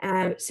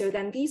 So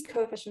then these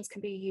coefficients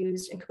can be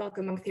used in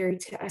Kubelka-Munck theory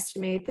to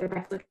estimate the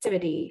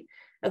reflectivity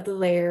of the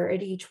layer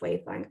at each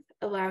wavelength,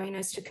 allowing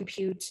us to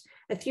compute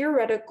a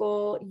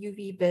theoretical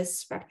UV vis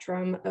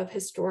spectrum of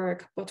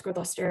historic Böttger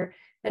luster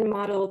and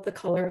model the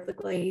color of the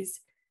glaze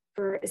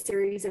for a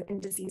series of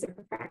indices of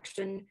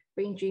refraction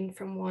ranging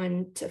from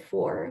 1 to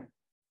 4.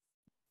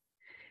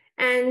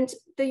 And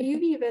the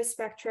UV vis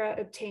spectra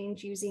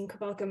obtained using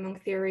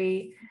Kubelka-Munck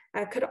theory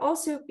could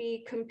also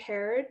be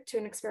compared to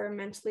an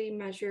experimentally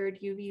measured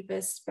UV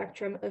vis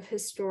spectrum of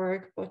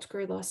historic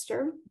Böttger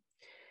luster.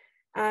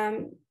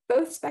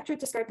 Both spectra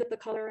describe that the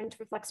colorant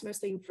reflects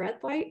mostly red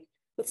light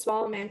with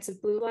small amounts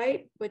of blue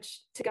light,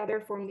 which together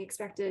form the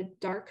expected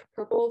dark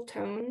purple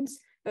tones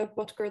of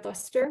Böttger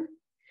luster.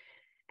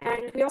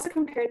 And we also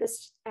compare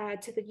this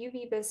to the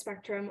UV vis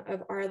spectrum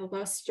of our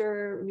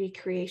luster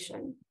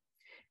recreation,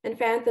 and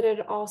found that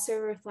it also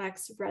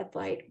reflects red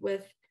light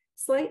with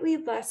slightly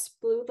less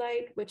blue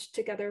light, which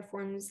together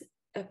forms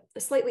a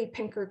slightly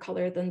pinker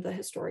color than the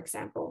historic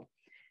sample.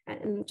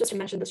 And just to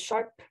mention, the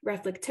sharp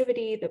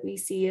reflectivity that we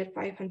see at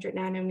 500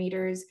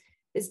 nanometers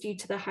is due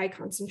to the high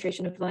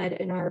concentration of lead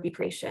in our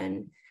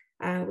recreation,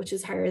 which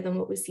is higher than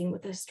what was seen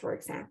with the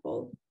historic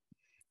sample.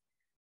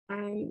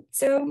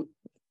 So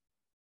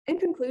in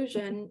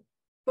conclusion,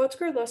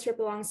 Böttger luster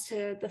belongs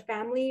to the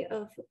family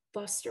of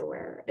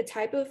lusterware, a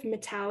type of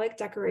metallic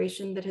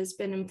decoration that has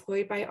been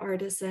employed by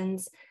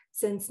artisans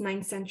since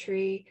 9th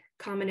century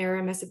Common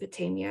Era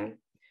Mesopotamia.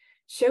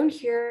 Shown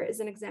here is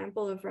an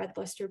example of red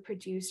luster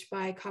produced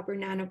by copper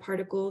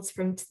nanoparticles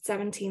from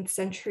 17th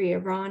century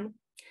Iran.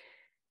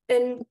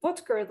 In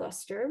Böttger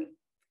luster,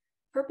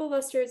 purple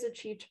luster is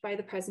achieved by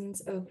the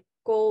presence of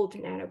gold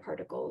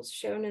nanoparticles,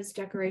 shown as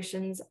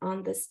decorations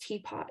on this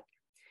teapot.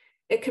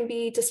 It can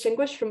be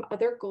distinguished from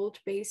other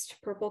gold-based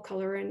purple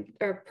colorant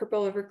or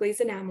purple overglaze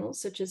enamels,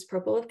 such as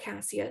purple of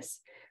Cassius,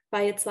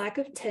 by its lack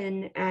of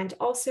tin and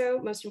also,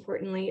 most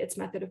importantly, its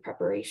method of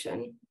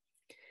preparation.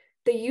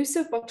 The use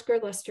of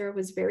Böttger luster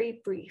was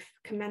very brief,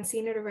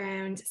 commencing at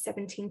around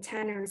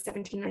 1710 or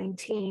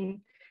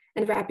 1719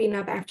 and wrapping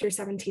up after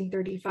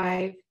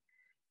 1735.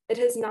 It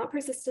has not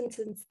persisted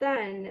since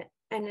then,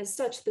 and as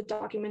such, the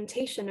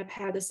documentation of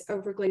how this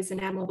overglaze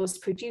enamel was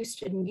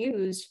produced and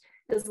used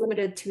is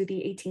limited to the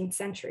 18th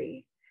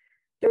century.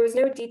 There was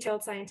no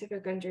detailed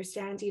scientific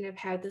understanding of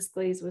how this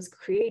glaze was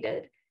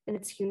created, and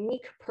its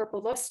unique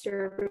purple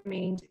luster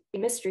remained a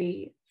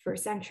mystery for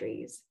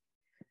centuries.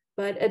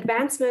 But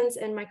advancements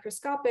in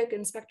microscopic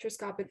and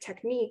spectroscopic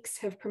techniques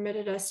have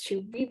permitted us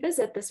to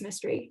revisit this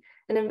mystery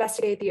and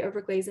investigate the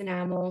overglaze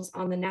enamels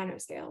on the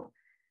nanoscale,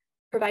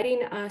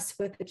 providing us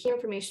with the key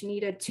information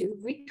needed to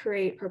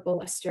recreate purple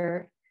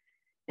luster.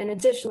 And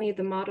additionally,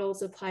 the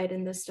models applied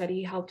in this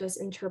study helped us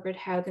interpret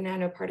how the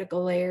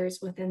nanoparticle layers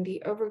within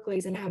the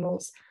overglaze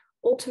enamels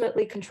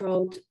ultimately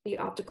controlled the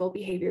optical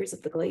behaviors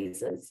of the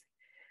glazes.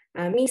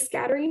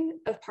 Scattering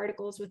of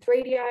particles with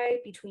radii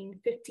between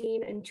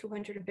 15 and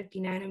 250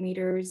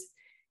 nanometers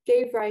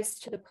gave rise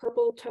to the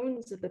purple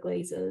tones of the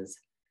glazes,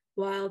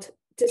 while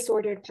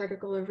disordered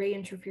particle array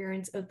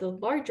interference of the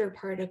larger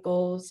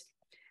particles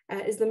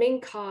is the main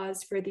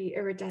cause for the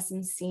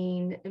iridescence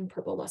seen in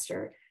purple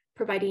luster,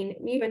 providing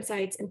new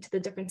insights into the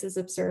differences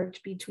observed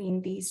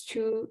between these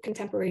two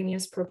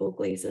contemporaneous purple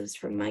glazes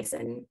from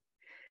Meissen.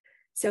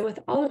 So with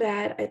all of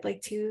that, I'd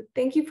like to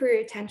thank you for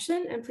your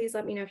attention, and please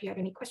let me know if you have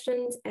any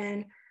questions.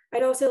 And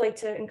I'd also like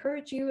to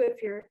encourage you,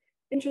 if you're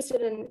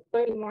interested in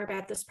learning more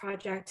about this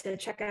project, to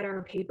check out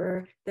our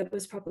paper that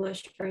was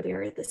published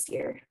earlier this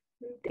year.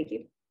 Thank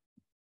you.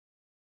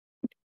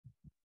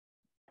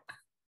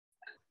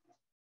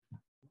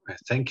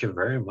 Thank you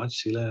very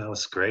much, Celia. That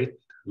was great.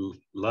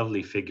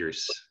 Lovely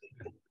figures.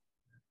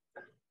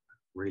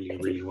 Really,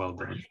 really well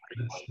done.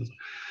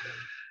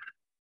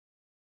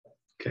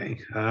 Okay.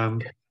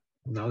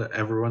 Now that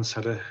everyone's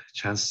had a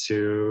chance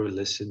to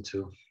listen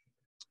to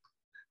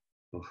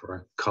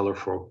for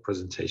colorful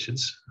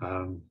presentations,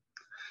 so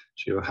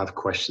you'll have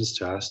questions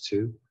to ask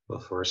too,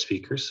 both for our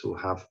speakers. We'll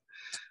have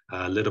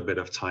a little bit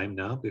of time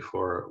now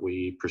before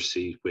we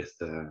proceed with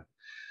the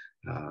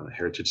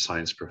Heritage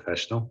Science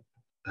Professional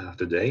of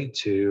the day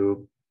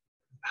to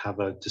have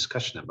a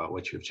discussion about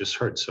what you've just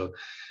heard. So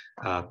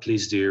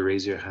please do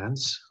raise your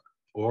hands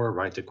or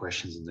write the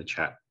questions in the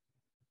chat.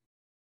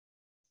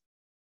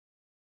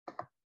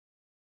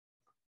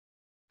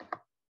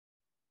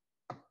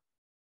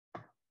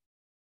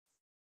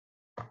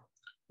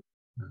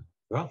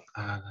 Well,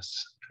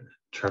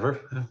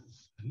 Trevor,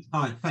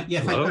 Hi.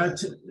 Yeah,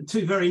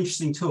 two very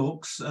interesting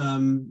talks.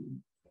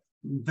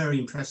 Very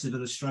impressive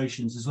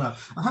illustrations as well.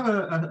 I have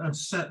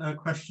a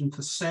question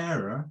for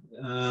Sarah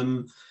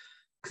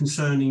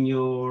concerning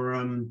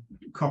your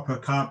copper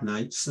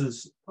carbonates.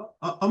 As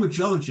I'm a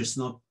geologist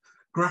and I've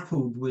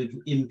grappled with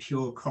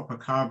impure copper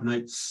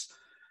carbonates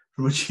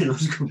from a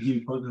geological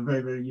viewpoint.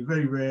 You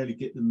very rarely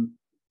get them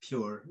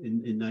pure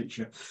in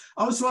nature.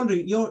 I was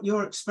wondering,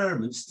 your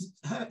experiments,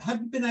 have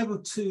you been able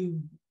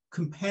to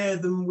compare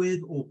them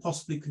with or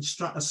possibly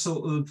construct a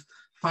sort of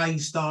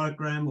phase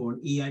diagram or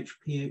an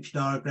EH-pH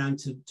diagram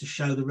to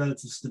show the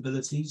relative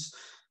stabilities?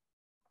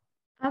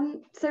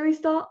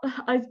 So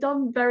I've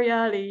done very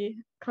early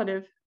kind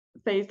of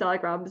phase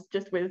diagrams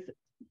just with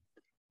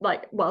a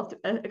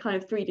kind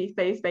of 3D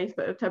phase space,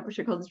 but of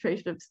temperature,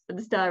 concentration of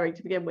the stirring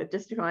to begin with,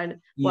 just to try and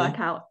work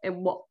out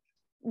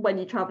when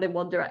you travel in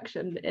one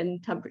direction in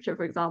temperature,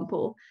 for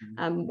example,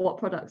 what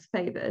products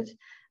favoured.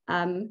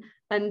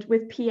 And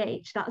with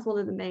pH, that's one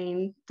of the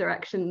main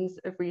directions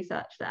of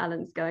research that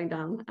Ellen's going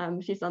down.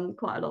 She's done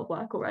quite a lot of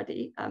work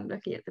already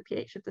looking at the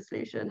pH of the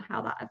solution,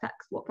 how that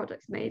affects what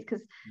products are made,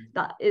 because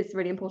that is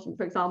really important.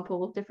 For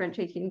example,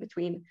 differentiating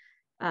between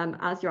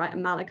azurite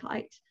and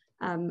malachite,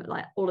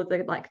 like all of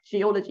the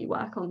geology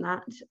work on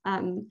that,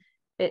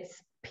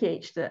 it's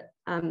pH that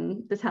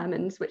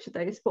determines which of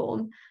those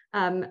form.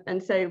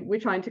 And so we're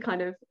trying to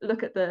kind of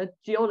look at the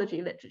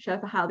geology literature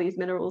for how these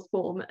minerals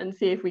form and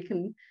see if we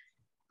can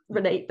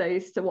relate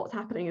those to what's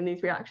happening in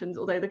these reactions,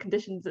 although the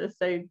conditions are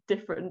so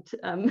different.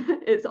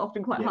 It's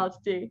often quite hard to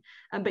do.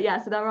 But yeah,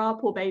 so there are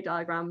Pourbaix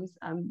diagrams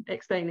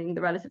explaining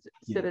the relative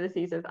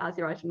stabilities of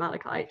azurite and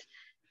malachite.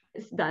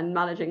 It's then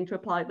managing to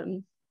apply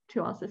them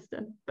to our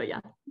system. But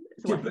yeah,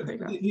 it's a work in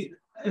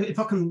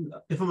progress.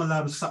 If I'm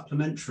allowed a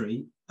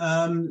supplementary,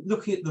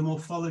 looking at the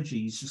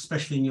morphologies,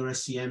 especially in your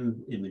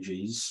SEM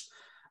images,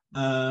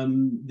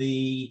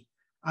 the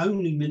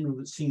only mineral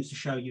that seems to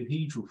show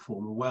euhedral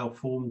form, a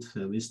well-formed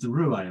film, is the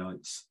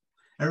ruaites.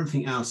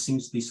 Everything else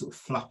seems to be sort of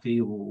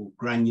fluffy or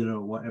granular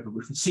or whatever,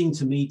 which would seem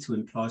to me to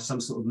imply some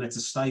sort of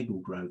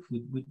metastable growth.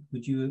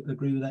 Would you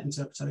agree with that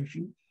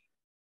interpretation?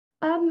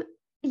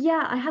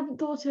 Yeah, I hadn't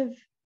thought of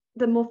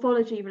the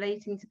morphology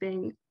relating to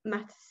being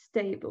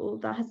metastable.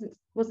 That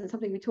wasn't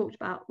something we talked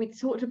about. We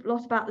talked a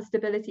lot about the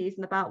stabilities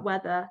and about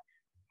whether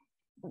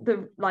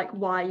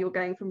why you're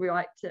going from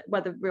ruite to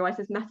whether ruite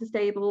is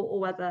metastable or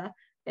whether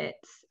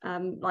it's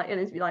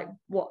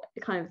what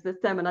kind of the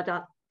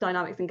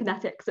thermodynamics and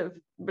kinetics of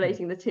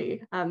relating the two,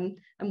 and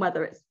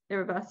whether it's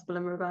irreversible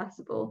and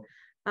reversible.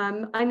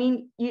 I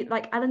mean,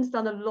 Ellen's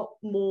done a lot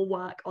more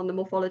work on the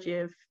morphology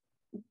of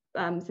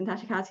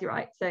synthetic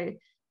azurite, so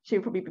she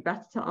would probably be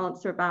better to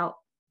answer about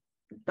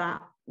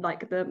that,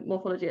 like the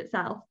morphology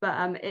itself.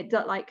 But it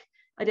does, I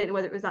don't know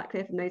whether it was that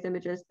clear from those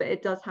images, but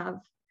it does have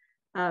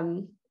a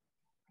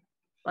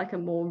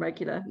more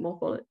regular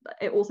morphology.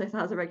 It also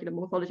has a regular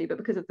morphology, but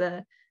because of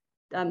the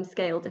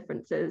scale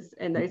differences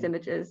in those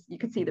images, you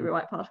could see the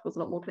ruite particles a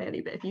lot more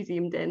clearly. But if you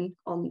zoomed in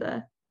on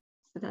the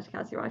synthetic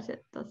azurite,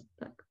 it does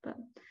look. But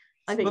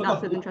I think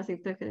that's an interesting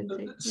to look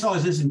into.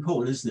 Size is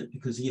important, isn't it?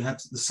 Because you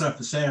have the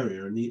surface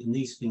area, and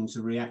these things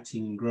are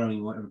reacting and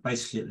growing, whatever,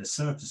 basically at their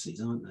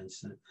surfaces, aren't they?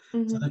 So,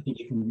 so I don't think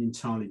you can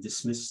entirely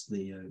dismiss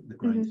the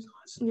grain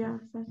size. Yeah,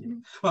 certainly.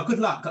 Well, good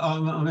luck. I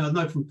mean, I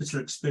know from bitter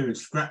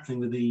experience grappling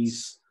with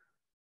these.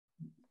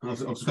 I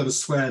was going to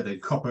swear the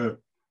copper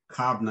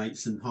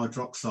carbonates and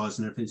hydroxides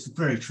and everything. It's a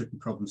very tricky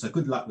problem. So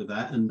good luck with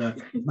that, and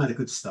you've made a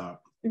good start.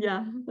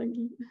 Yeah, thank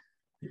you.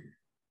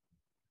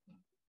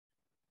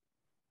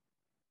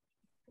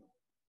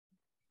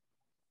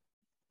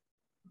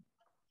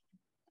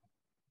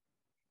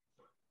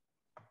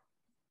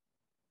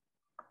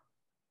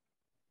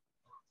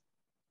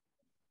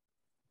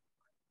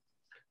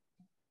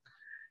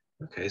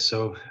 Okay,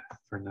 so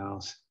for now,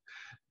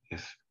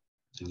 if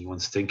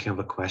anyone's thinking of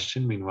a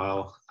question,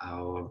 meanwhile,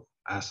 I'll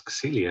ask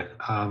Celia.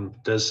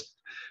 Does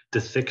the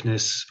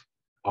thickness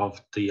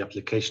of the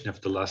application of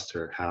the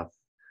luster have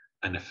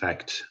an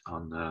effect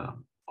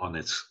on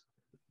its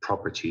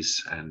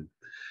properties, and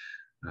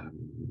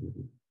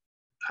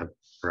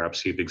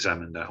perhaps you've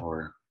examined that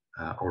or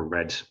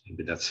read?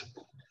 Maybe that's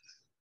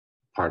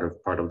part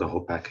of the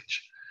whole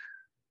package.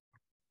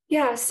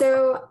 Yeah,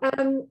 so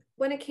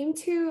when it came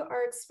to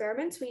our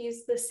experiments, we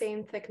used the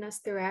same thickness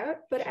throughout,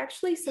 but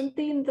actually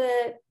something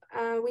that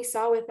we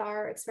saw with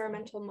our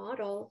experimental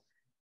model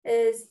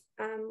is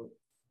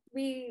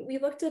we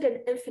looked at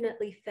an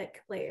infinitely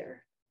thick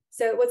layer.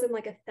 So it wasn't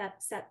like a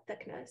set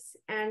thickness,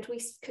 and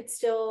we could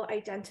still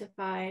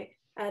identify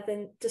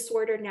the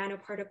disordered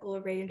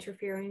nanoparticle array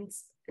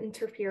interference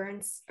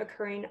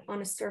occurring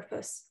on a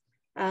surface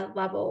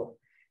level.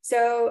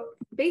 So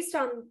based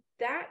on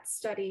that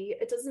study,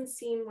 it doesn't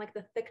seem like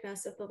the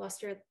thickness of the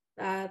luster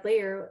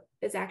layer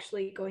is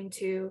actually going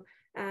to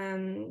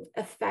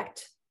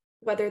affect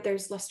whether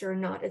there's luster or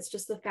not. It's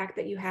just the fact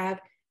that you have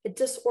a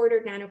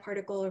disordered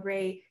nanoparticle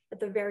array at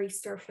the very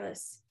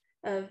surface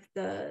of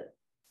the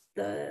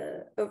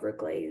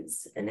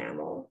overglaze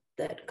enamel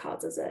that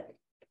causes it.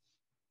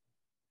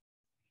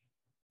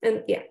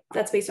 And yeah,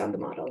 that's based on the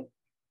model.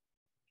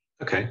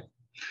 Okay.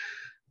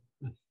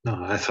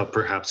 No, I thought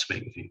perhaps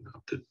maybe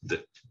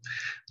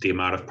the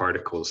amount of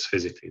particles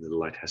physically the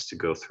light has to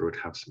go through would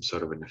have some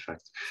sort of an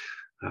effect.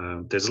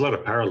 There's a lot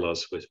of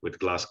parallels with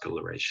glass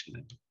coloration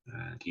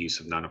and the use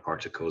of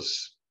nanoparticles,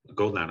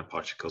 gold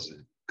nanoparticles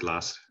in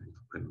glass.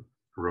 And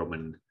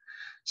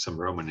some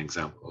Roman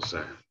examples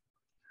are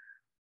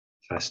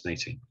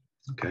fascinating.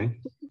 Okay.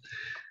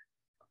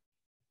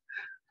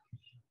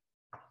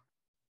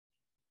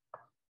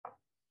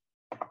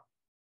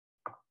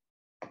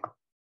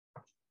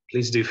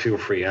 Please do feel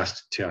free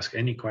to ask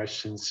any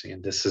questions.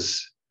 And this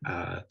is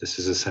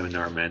a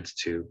seminar meant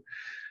to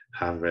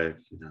have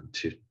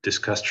to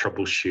discuss,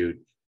 troubleshoot,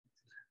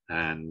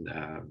 and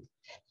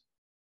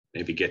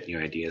maybe get new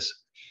ideas.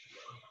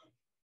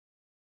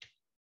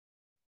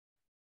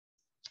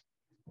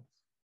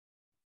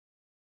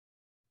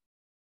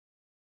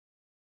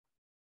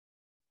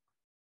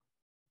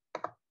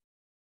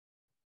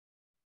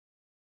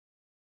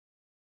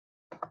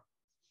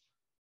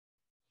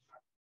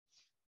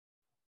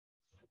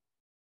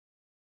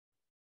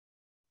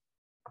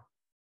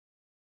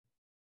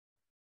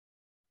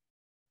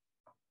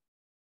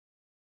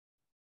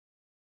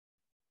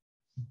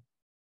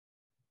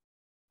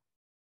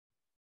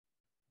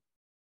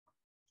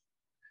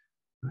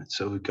 Right,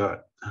 so we've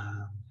got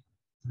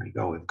there you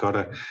go. We've got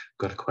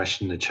a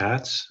question in the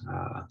chat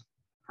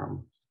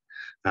from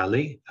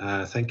Ali.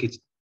 Thank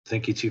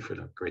you too for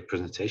the great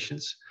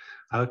presentations.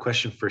 I have a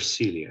question for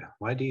Celia.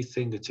 Why do you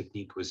think the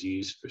technique was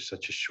used for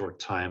such a short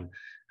time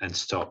and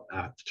stopped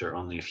after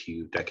only a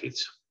few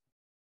decades?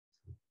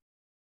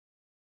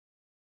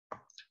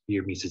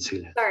 You're muted,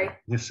 Celia. Sorry.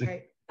 Yes.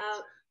 Sorry.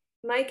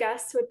 My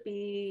guess would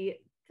be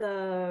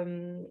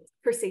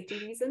for safety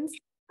reasons.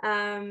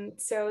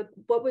 So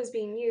what was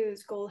being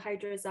used, gold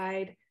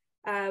hydrazide,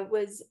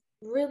 was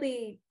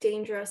really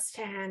dangerous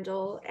to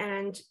handle.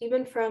 And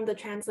even from the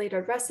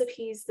translated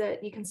recipes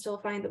that you can still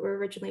find that were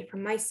originally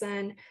from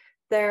Meissen,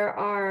 there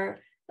are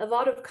a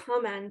lot of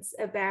comments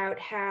about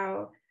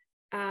how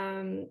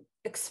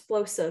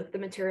explosive the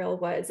material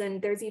was.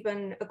 And there's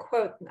even a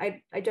quote,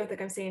 I don't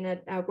think I'm saying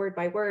it word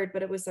by word,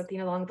 but it was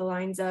something along the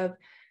lines of,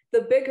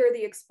 the bigger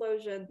the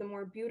explosion, the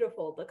more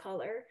beautiful the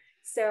color.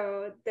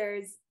 So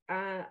there's,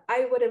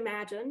 I would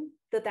imagine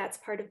that that's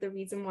part of the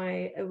reason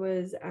why it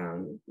was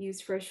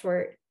used for a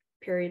short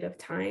period of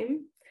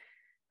time.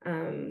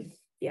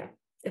 Yeah,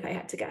 if I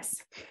had to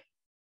guess.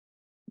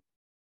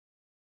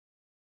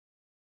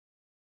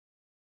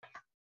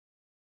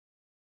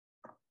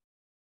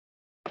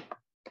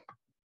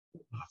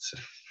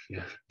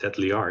 Yeah,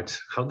 deadly art.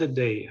 How did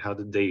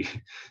they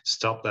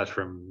stop that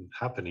from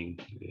happening?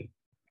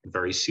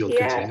 Very sealed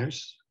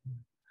containers?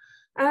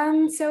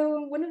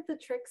 So one of the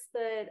tricks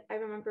that I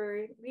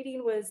remember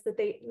reading was that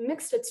they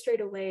mixed it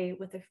straight away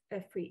with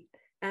a fruit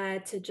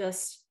to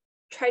just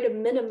try to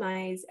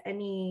minimize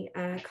any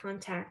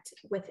contact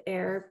with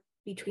air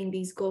between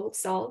these gold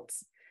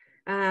salts.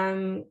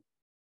 And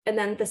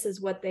then this is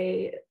what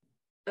they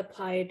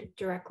applied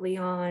directly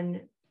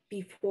on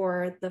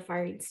before the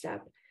firing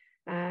step.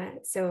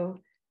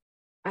 So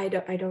I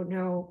don't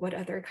know what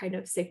other kind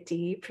of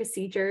safety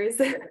procedures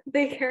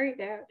they carried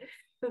out,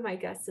 but my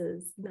guess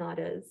is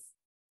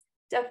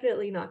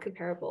definitely not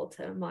comparable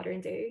to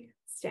modern day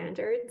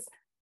standards.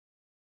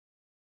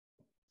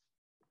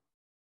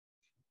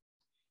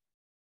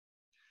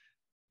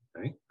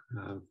 Okay.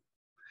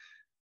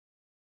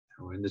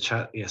 In the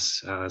chat,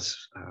 yes, as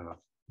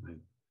my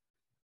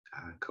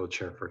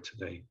co-chair for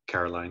today,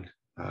 Caroline,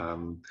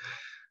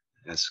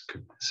 has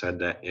said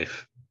that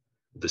if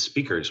the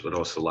speakers would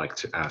also like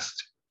to ask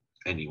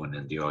anyone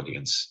in the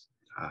audience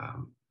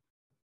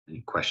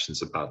any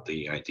questions about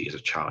the ideas or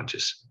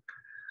challenges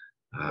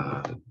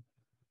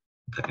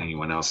that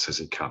anyone else has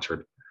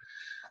encountered.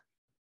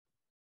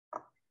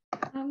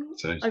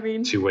 So I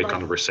mean, two-way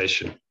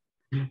conversation.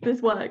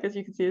 This work, as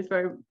you can see, is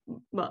very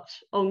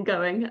much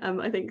ongoing.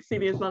 I think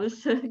Celia's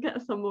managed to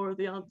get some more of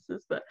the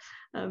answers, but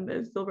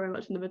it's still very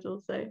much in the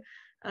middle. So,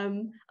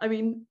 I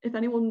mean, if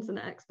anyone's an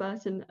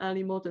expert in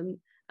early modern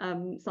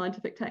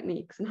scientific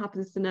techniques and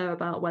happens to know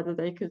about whether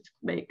they could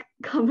make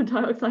carbon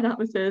dioxide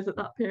atmospheres at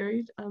that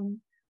period,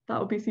 that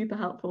would be super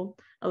helpful.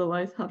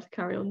 Otherwise, have to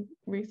carry on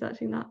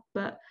researching that.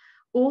 But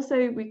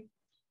also, we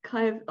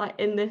kind of like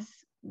in this,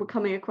 we're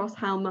coming across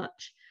how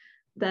much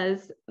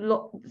there's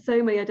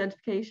so many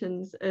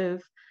identifications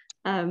of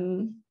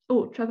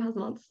oh, Trevor has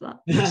an answer to that.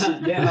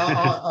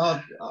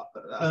 Yeah,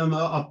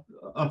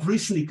 I've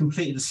recently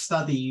completed a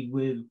study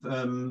with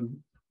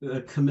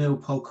Camille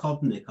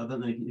Polkovnik. I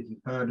don't know if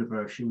you've heard of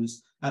her. She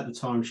was at the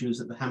time she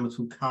was at the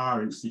Hamilton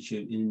Carr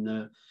Institute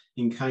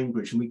in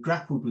Cambridge, and we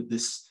grappled with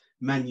this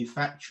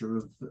manufacture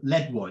of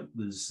lead white.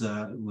 Was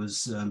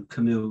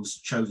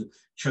Camille's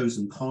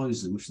chosen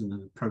poison, which is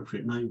an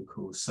appropriate name, of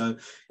course. So,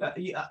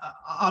 yeah,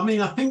 I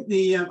mean, I think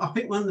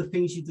one of the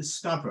things you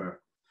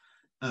discover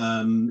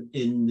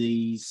in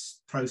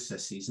these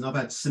processes, and I've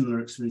had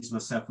similar experience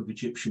myself with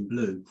Egyptian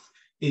blue,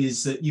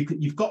 is that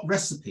you've got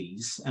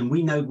recipes, and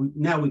we know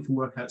now we can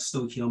work out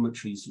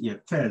stoichiometries,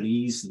 fairly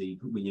easily,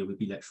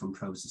 with electron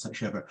probes and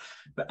such ever.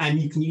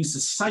 And you can use the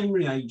same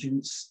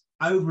reagents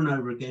over and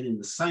over again in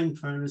the same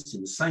furnace,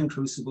 in the same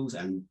crucibles,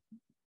 and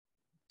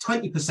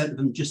 20% of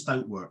them just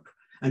don't work.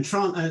 And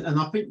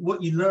I think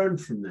what you learn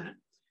from that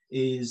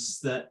is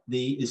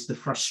the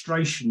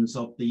frustrations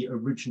of the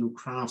original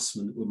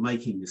craftsmen that were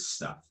making this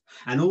stuff,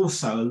 and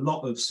also a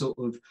lot of sort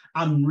of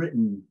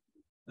unwritten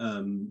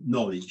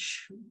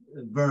knowledge,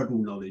 verbal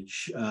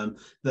knowledge,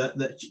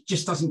 that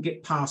just doesn't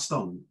get passed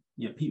on.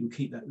 People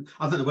keep that.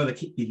 I don't know whether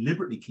they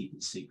deliberately keep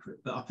it secret,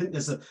 but I think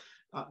there's a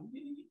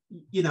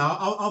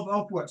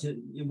I've worked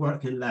in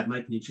a lab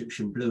making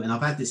Egyptian blue, and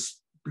I've had this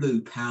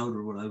blue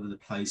powder all over the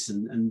place,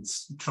 and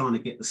trying to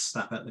get the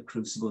stuff out of the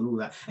crucible and all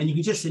that. And you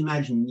can just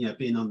imagine,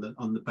 being on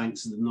the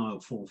banks of the Nile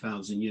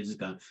 4,000 years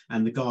ago,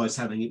 and the guys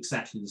having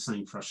exactly the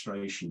same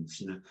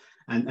frustrations,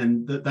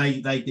 and that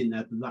they didn't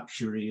have the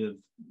luxury of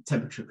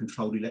temperature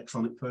controlled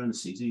electronic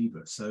furnaces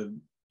either. So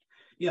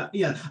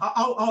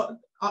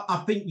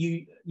I think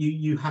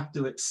you have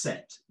to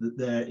accept that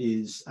there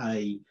is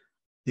a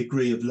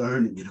degree of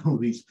learning in all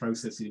these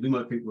processes. We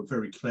might think we're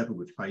very clever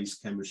with phase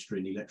chemistry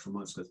and electron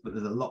microscopes, but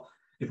there's a lot.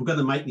 If we're going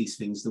to make these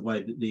things the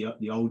way that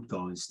the old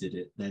guys did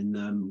it, then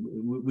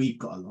we've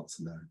got a lot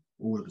to learn.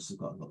 All of us have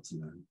got a lot to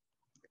learn.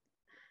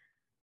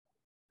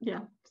 Yeah,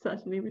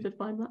 certainly we did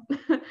find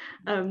that.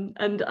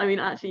 And I mean,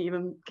 actually,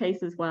 even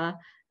cases where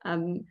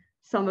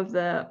some of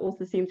the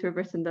authors seem to have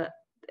written that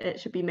it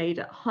should be made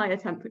at higher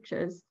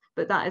temperatures,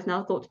 but that is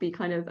now thought to be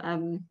kind of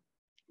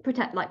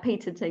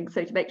patenting,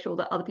 so to make sure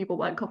that other people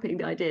weren't copying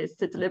the ideas,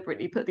 to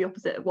deliberately put the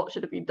opposite of what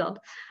should have been done.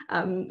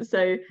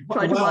 So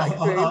trying to work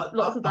through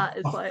lots of that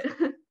is quite.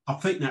 I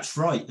think that's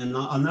right, and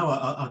I know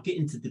I get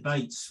into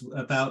debates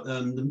about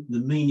the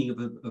meaning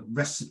of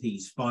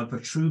recipes by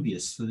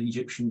Vitruvius for the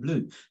Egyptian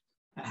blue.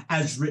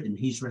 As written,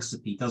 his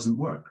recipe doesn't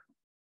work,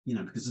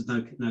 because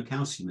there's no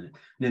calcium in it.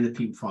 And then the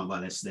people find,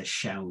 well, there's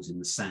shells in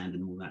the sand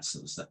and all that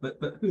sort of stuff. But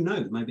who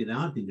knows? Maybe they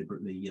are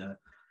deliberately.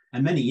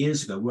 And many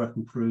years ago,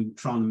 working through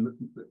trying to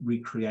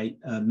recreate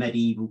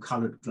medieval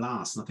coloured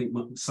glass, and I think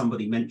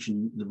somebody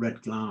mentioned the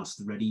red glass,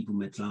 the medieval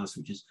glass,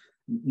 which is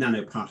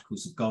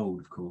nanoparticles of gold,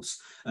 of course,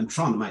 and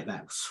trying to make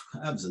that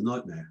was a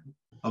nightmare.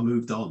 I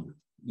moved on,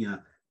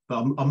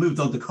 but I moved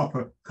on to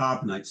copper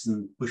carbonates,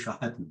 and wish I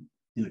hadn't,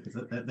 because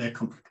they're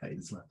complicated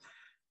as well.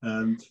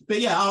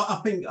 But yeah,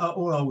 I think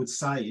all I would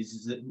say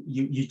is that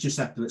you just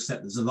have to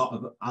accept there's a lot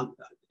of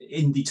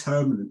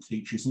indeterminate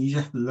features, and you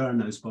just have to learn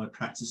those by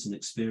practice and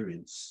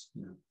experience.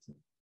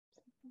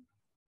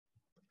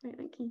 Great,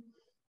 thank you.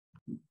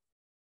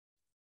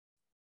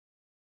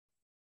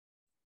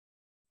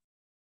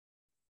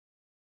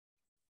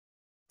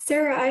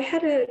 Sarah, I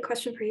had a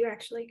question for you,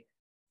 actually.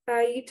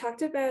 You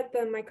talked about the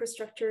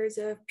microstructures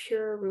of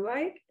pure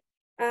ruite,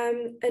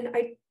 and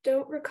I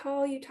don't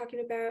recall you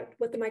talking about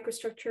what the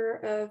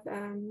microstructure of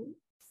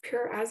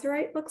pure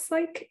azurite looks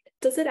like.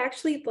 Does it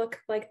actually look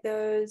like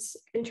those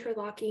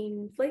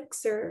interlocking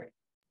flakes, or?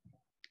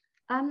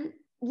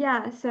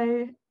 Yeah,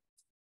 so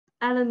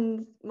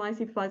my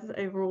supervisor's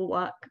overall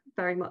work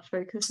very much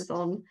focuses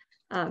on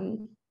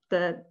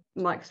the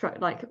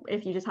microstructure, like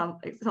if you just have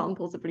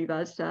examples of blue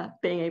verdigris,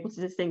 being able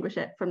to distinguish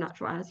it from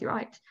natural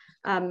azurite.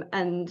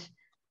 And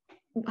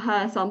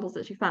her samples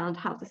that she found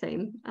have the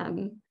same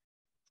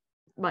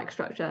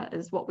microstructure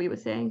as what we were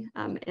seeing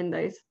in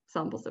those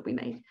samples that we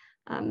made.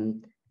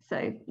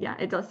 So yeah,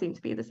 it does seem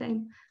to be the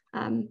same.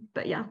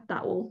 But yeah,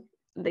 that will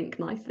link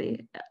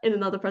nicely in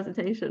another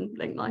presentation,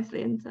 link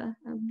nicely into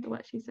the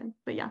work she's doing.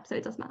 But yeah, so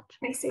it does match.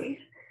 I see.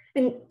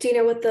 And do you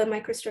know what the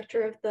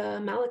microstructure of the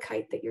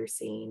malachite that you're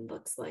seeing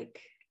looks like?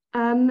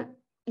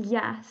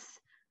 Yes.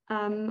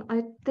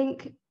 I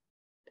think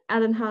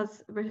Ellen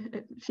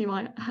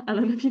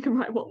Ellen, if you can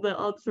write what the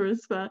answer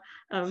is for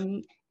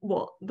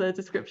what the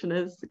description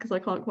is, because I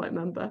can't quite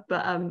remember.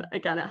 But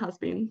again, it has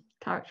been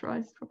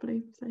characterized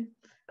properly. So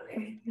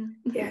okay.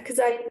 Yeah, because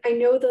I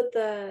know that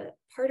the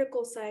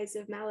particle size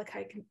of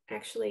malachite can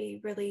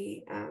actually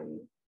really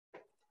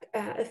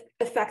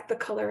affect the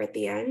color at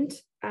the end.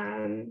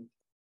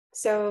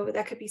 So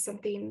that could be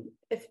something,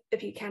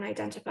 if you can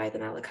identify the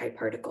malachite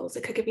particles,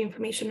 it could give you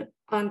information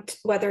on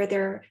whether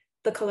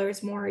the color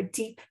is more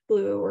deep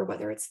blue or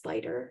whether it's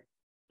lighter.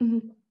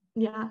 Mm-hmm.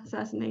 Yeah,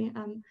 certainly.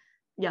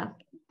 Yeah,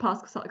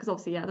 particle size, because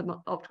obviously, yeah, the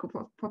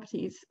optical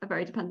properties are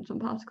very dependent on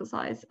particle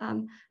size.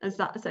 And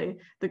so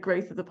the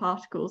growth of the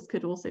particles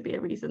could also be a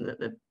reason that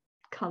the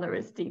color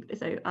is deep.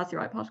 So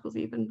azurite particles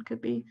even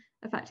could be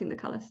affecting the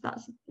color. So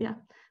that's, yeah,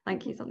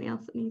 thank you. Something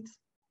else that needs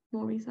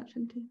more research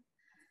into.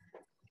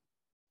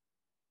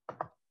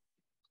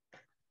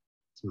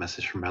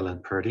 Message from Ellen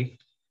Purdy.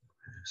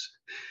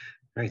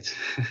 Right.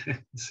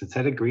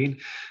 Synthetic green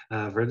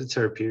verdigris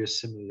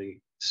appears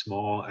similarly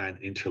small and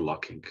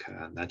interlocking.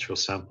 Natural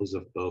samples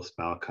of both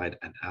malachite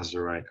and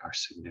azurite are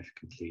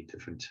significantly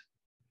different.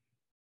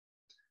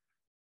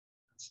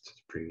 That's the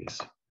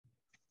previous.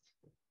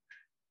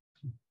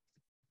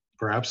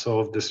 Perhaps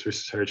all of this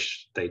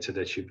research data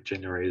that you've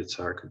generated,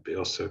 Sarah, could be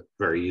also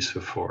very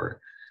useful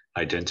for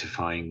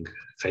identifying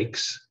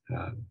fakes,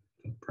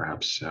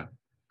 perhaps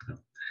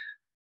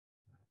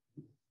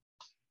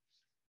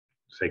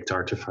faked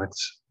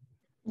artifacts.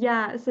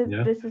 Yeah, so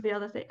Yeah. this is the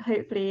other thing.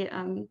 Hopefully,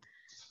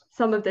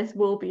 some of this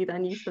will be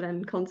then useful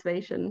in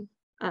conservation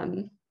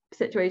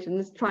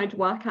situations, trying to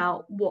work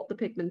out what the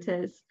pigment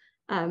is.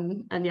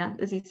 And yeah,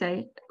 as you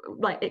say,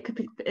 like it could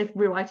be, if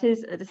ruite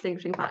is a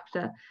distinguishing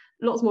factor,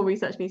 lots more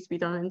research needs to be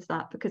done into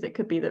that, because it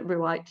could be that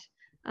ruite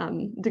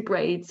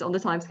degrades on the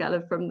timescale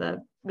of from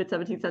the mid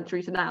 17th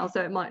century to now,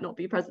 so it might not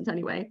be present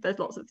anyway. There's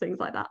lots of things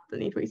like that that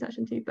need research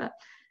into. But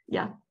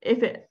yeah,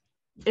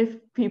 if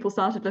people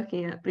started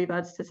looking at blue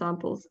vertice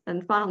samples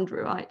and found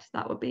ruite,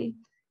 that would be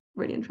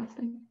really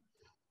interesting.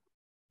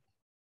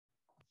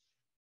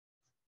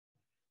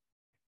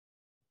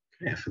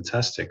 Yeah,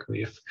 fantastic.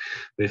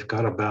 We've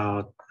got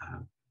about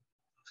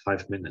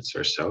 5 minutes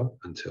or so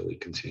until we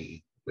continue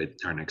with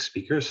our next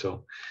speaker.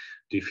 So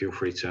do feel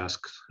free to ask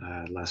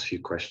last few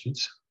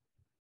questions.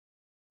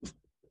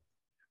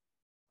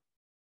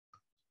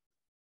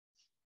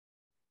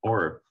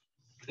 Or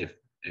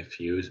if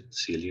you,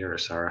 Celia or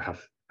Sarah,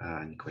 have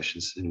any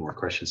more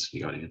questions to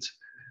the audience.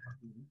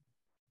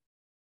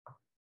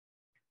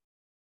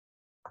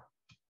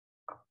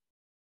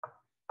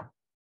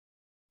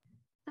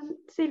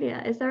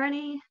 Celia, is there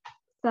any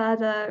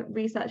further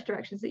research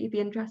directions that you'd be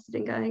interested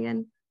in going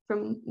in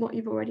from what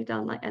you've already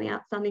done, like any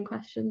outstanding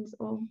questions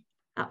or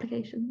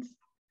applications?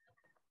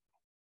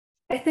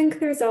 I think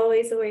there's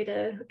always a way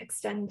to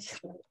extend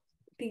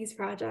these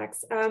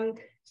projects.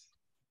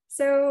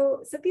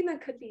 So something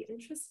that could be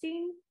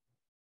interesting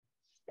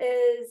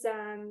is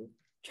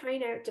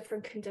trying out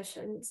different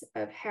conditions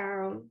of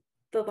how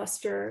the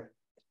luster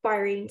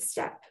firing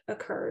step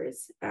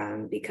occurs,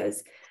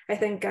 because I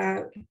think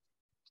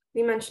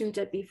we mentioned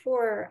it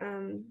before,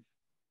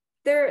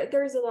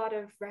 there's a lot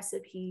of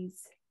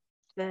recipes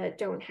that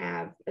don't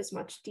have as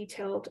much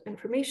detailed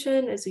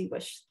information as we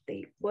wish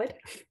they would.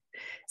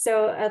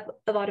 So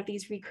a lot of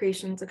these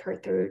recreations occur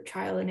through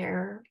trial and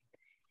error,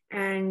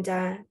 and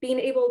being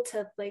able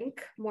to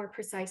link more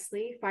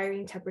precisely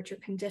firing temperature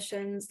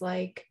conditions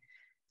like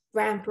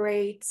ramp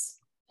rates,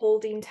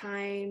 holding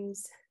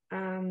times,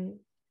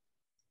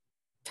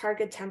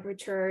 target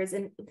temperatures,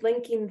 and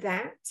linking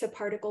that to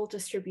particle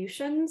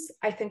distributions,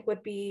 I think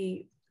would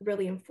be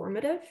really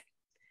informative.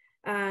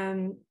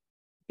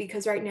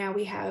 Because right now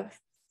we have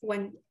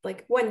one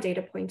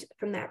data point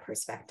from that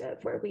perspective,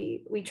 where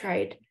we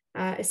tried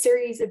a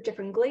series of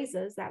different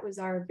glazes. That was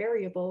our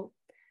variable,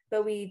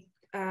 but we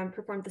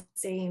performed the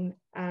same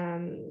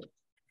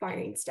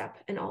firing step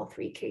in all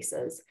three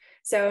cases.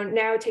 So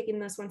now taking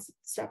this one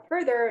step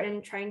further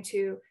and trying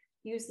to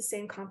use the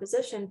same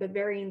composition, but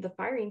varying the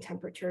firing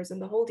temperatures and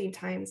the holding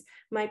times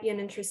might be an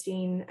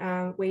interesting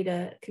way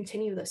to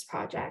continue this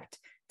project,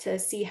 to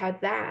see how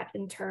that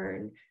in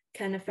turn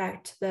can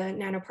affect the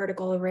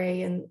nanoparticle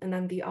array and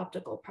then the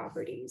optical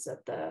properties of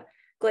the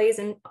glaze.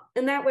 And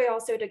in that way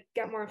also to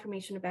get more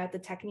information about the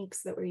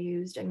techniques that were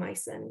used in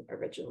Meissen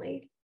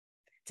originally,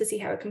 to see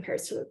how it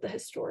compares to the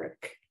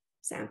historic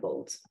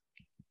samples.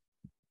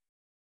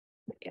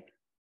 Yeah.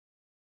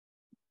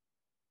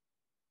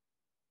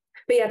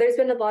 But yeah, there's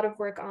been a lot of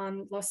work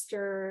on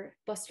lusterware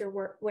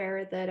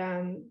that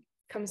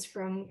comes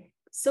from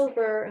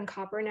silver and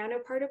copper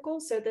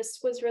nanoparticles. So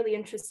this was really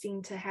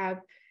interesting to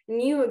have a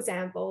new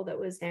example that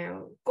was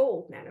now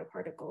gold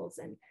nanoparticles,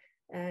 and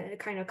it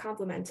kind of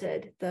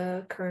complemented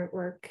the current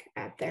work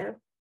out there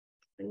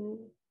and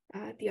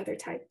the other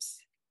types.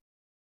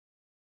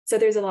 So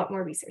there's a lot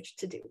more research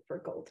to do for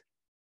gold.